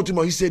 How you doing too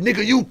much? He said,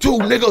 nigga, you too,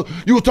 nigga.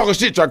 You was talking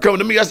shit, trying to come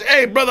to me. I said,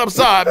 hey, brother, I'm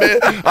sorry, man.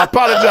 I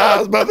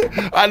apologize, brother.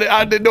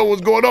 I didn't know what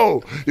was going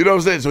on. You know what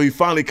I'm saying? So he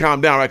finally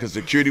calmed down, right? Because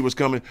security was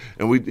coming,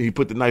 and he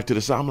put the knife to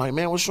the side. I'm like,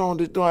 man, what's wrong with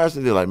this dude? I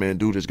said, they're like, man,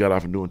 dude just got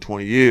out from doing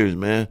 20 years,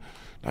 man.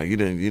 Like, you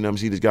didn't, you know what I'm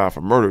saying? This guy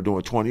for murder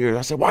doing 20 years.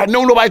 I said, why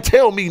don't nobody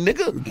tell me,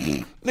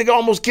 nigga? Nigga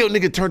almost killed.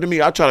 Nigga turned to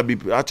me. I try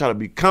to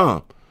be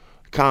calm.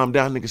 Calm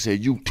down, nigga.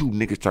 Said, you too,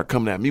 nigga, start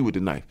coming at me with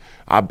the knife.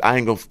 I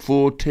ain't gonna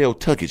full tail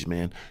tuckage,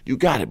 man. You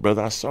got it,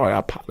 brother. I'm sorry. I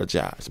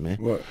apologize, man.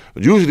 What?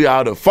 But usually I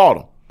would have fought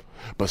him.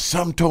 But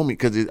something told me,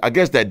 because I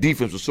guess that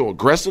defense was so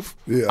aggressive,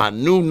 Yeah. I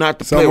knew not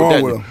to Something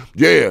play with wrong that.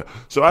 with him. Yeah.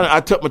 So I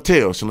tucked my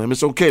tail, Slim.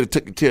 It's okay to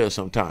tuck your tail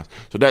sometimes.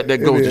 So that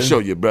goes to is. show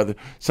you, brother.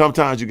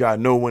 Sometimes you got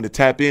to know when to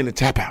tap in and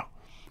tap out.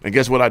 And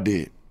guess what I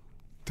did?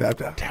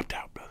 Tapped out. Tapped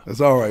out, brother.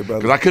 That's all right,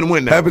 brother. Because I couldn't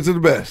win that. Happens to the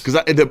best.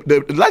 Because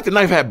the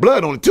knife had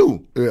blood on it,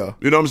 too. Yeah.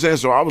 You know what I'm saying?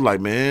 So I was like,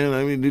 man,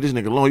 I mean, leave this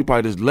nigga alone. He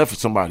probably just left for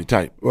somebody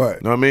type. Right.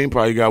 You know what I mean?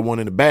 Probably got one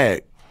in the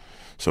bag.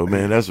 So,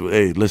 man,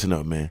 hey, listen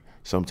up, man.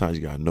 Sometimes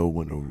you got to know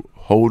when to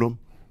hold them,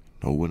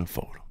 know when to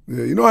fold them.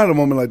 Yeah, you know I had a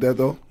moment like that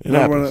though. It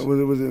Remember happens.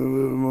 when was it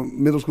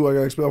middle school I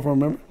got expelled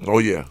from? Remember? Oh,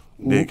 yeah.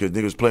 Because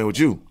niggas playing with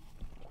you.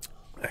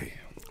 Hey,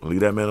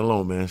 Leave that man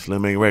alone, man.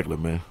 Slim ain't regular,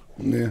 man.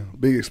 yeah,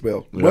 big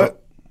expel. Yeah.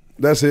 But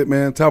that's it,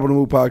 man. Top of the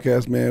Move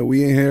podcast, man.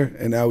 We in here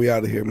and now we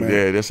out of here, man.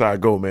 Yeah, that's how I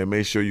go, man.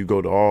 Make sure you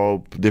go to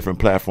all different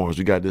platforms.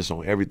 We got this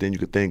on everything you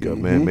could think of,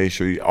 man. Make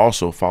sure you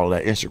also follow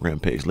that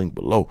Instagram page, link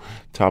below.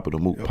 Top of the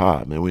Moot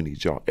Pod, man. We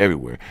need y'all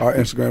everywhere. Our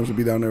Instagrams will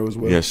be down there as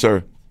well. Yes,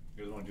 sir.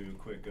 You guys want to do a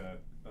quick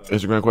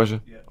Instagram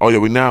question? Oh, yeah.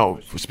 We now,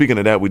 speaking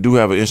of that, we do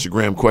have an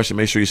Instagram question.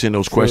 Make sure you send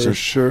those questions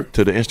sure.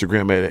 to the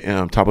Instagram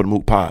at Top of the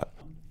Moot Pod.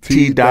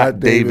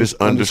 T.Davis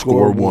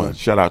T.Davis_1.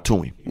 Shout out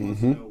to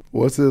him.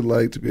 What's it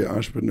like to be an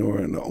entrepreneur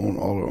and to own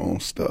all our own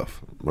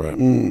stuff? Right.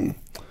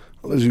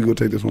 I'll let you go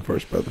take this one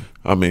first, brother.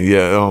 I mean,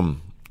 yeah,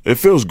 it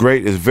feels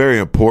great. It's very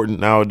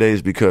important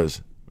nowadays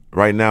because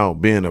right now,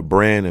 being a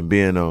brand and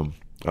being a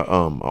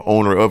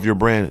owner of your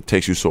brand, it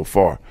takes you so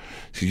far.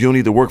 So you don't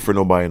need to work for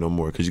nobody no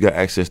more because you got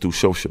access through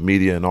social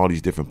media and all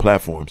these different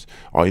platforms.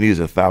 All you need is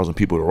 1,000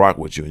 people to rock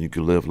with you, and you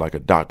can live like a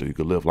doctor. You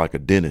can live like a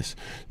dentist.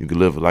 You can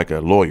live like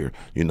a lawyer,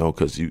 you know,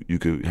 because you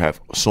could have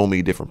so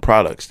many different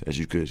products that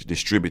you could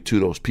distribute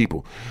to those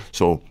people.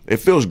 So it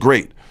feels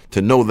great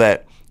to know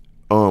that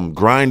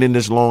grinding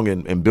this long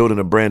and building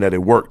a brand that it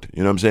worked.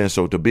 You know what I'm saying?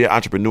 So to be an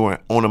entrepreneur,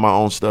 owning my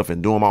own stuff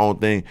and doing my own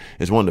thing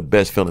is one of the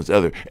best feelings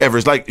ever.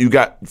 It's like you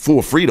got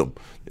full freedom.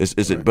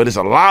 But it's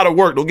a lot of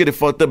work. Don't get it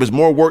fucked up. It's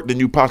more work than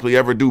you possibly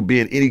ever do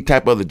being any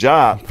type of other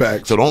job.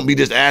 Facts. So don't be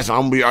just asking,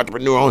 I'm going to be an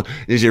entrepreneur.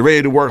 Is you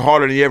ready to work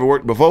harder than you ever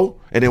worked before?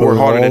 And then Put work it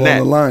harder all than on that.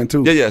 the line,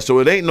 too. Yeah. So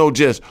it ain't no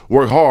just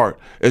work hard.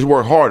 It's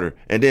work harder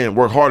and then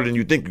work harder than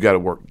you think you got to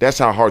work. That's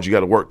how hard you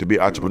got to work to be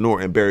an entrepreneur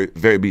and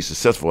very be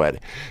successful at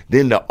it.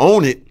 Then to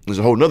own it is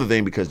a whole nother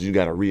thing because you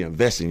got to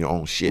reinvest in your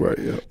own shit. Right,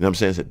 yeah. You know what I'm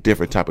saying? It's a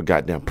different type of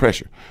goddamn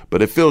pressure.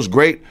 But it feels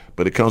great,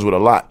 but it comes with a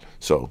lot.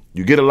 So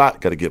you get a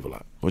lot, got to give a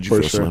lot. What'd you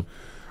For feel, sure. Slim?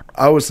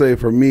 I would say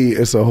for me,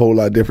 it's a whole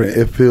lot different.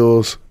 It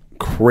feels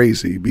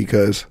crazy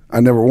because I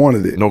never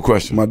wanted it. No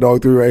question. My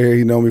dog 3 right here,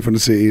 he know me from the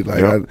city. Like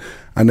Yep.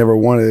 I never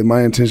wanted it.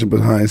 My intention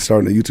behind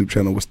starting a YouTube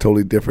channel was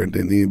totally different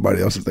than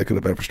anybody else's that could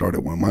have ever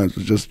started one. Mine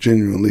was just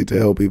genuinely to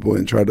help people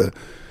and try to,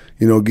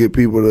 get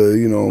people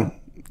to,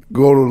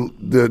 go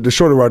to the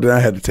shorter route that I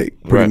had to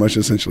take, pretty Right. much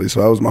essentially.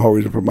 So that was my whole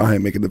reason for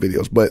behind making the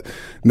videos. But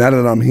now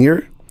that I'm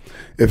here,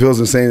 it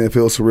feels insane. It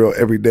feels surreal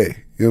every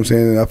day. You know what I'm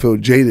saying? And I feel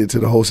jaded to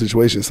the whole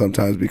situation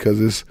sometimes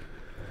because it's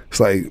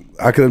like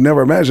I could have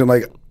never imagined.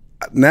 Like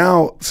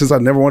now, since I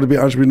never wanted to be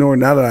an entrepreneur,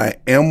 now that I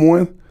am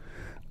one,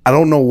 I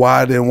don't know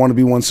why I didn't want to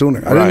be one sooner.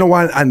 I didn't know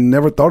why I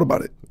never thought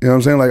about it. You know what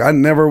I'm saying? Like I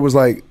never was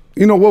like,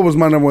 what was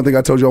my number one thing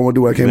I told you I want to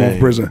do when I came home from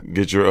prison?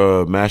 Get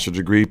your master's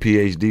degree,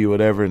 PhD,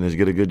 whatever, and just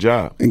get a good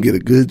job. And get a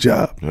good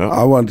job. Yeah.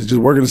 I wanted to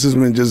just work in the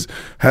system and just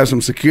have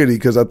some security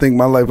because I think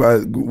my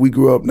life, we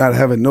grew up not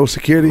having no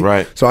security.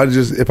 Right. So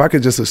if I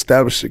could just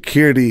establish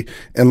security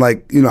and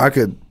I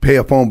could pay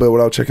a phone bill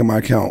without checking my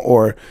account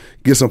or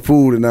get some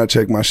food and not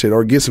check my shit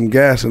or get some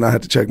gas and not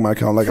have to check my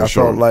account.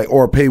 Sure.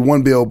 Or pay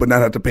one bill but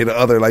not have to pay the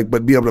other,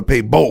 but be able to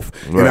pay both.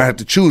 Right. And I had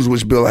to choose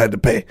which bill I had to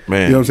pay.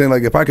 Man. You know what I'm saying?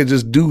 Like if I could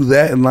just do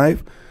that in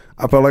life,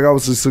 I felt like I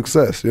was a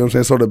success. You know what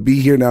I'm saying? So to be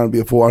here now and be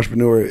a full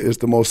entrepreneur is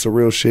the most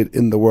surreal shit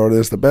in the world. And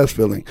it's the best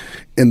feeling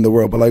in the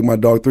world. But like my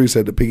dog 3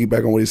 said, to piggyback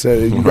on what he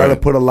said, you got to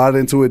put a lot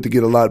into it to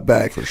get a lot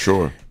back. For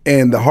sure.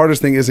 And the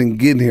hardest thing isn't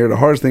getting here. The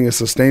hardest thing is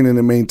sustaining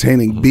and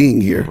maintaining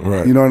being here.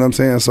 Right. You know what I'm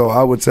saying? So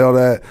I would tell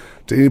that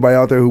to anybody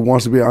out there who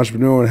wants to be an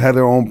entrepreneur and have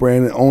their own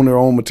brand and own their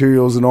own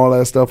materials and all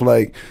that stuff.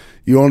 Like,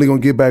 you're only going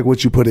to get back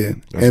what you put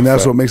in.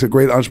 That's what makes a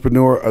great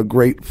entrepreneur a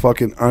great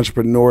fucking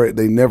entrepreneur.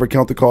 They never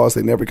count the cost.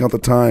 They never count the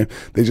time.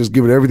 They just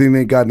give it everything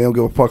they got, and they don't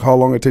give a fuck how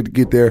long it takes to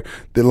get there,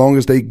 the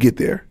longest they get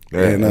there.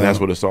 Yeah, and that's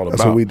what it's all about.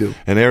 That's what we do.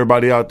 And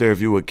everybody out there, if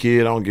you're a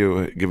kid, I don't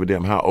give a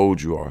damn how old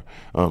you are.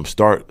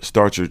 Try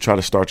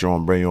to start your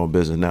own brand, your own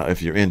business now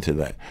if you're into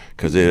that,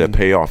 because it'll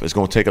pay off. It's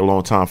gonna take a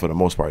long time for the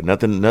most part.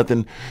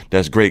 Nothing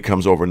that's great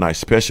comes overnight,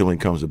 especially when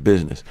it comes to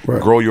business.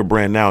 Right. Grow your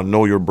brand now,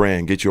 know your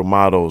brand, get your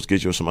mottos,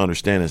 get your some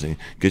understandings, and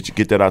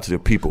get that out to the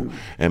people,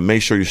 and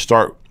make sure you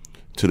start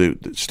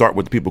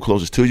with the people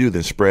closest to you,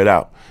 then spread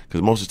out.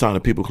 Because most of the time, the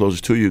people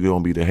closest to you are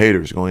going to be the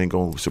haters, ain't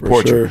going to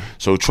support sure. you.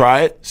 So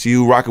try it. See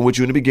who rocking with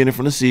you in the beginning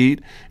from the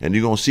seed, and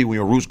you're going to see when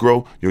your roots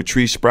grow, your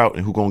trees sprout,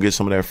 and who going to get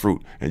some of that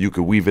fruit. And you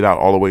can weave it out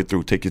all the way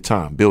through. Take your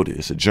time. Build it.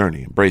 It's a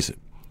journey. Embrace it.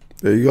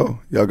 There you go.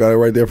 Y'all got it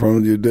right there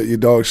from your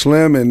dog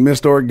Slim and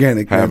Mr.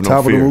 Organic. Have man. no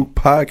Top fear. of the Mook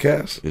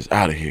podcast. It's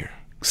out of here.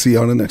 See you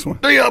on the next one.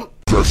 Damn.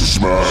 That's a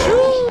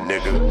smile.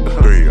 Nigga.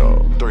 3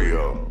 y'all.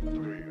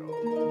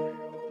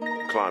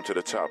 Climb to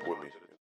the top with me.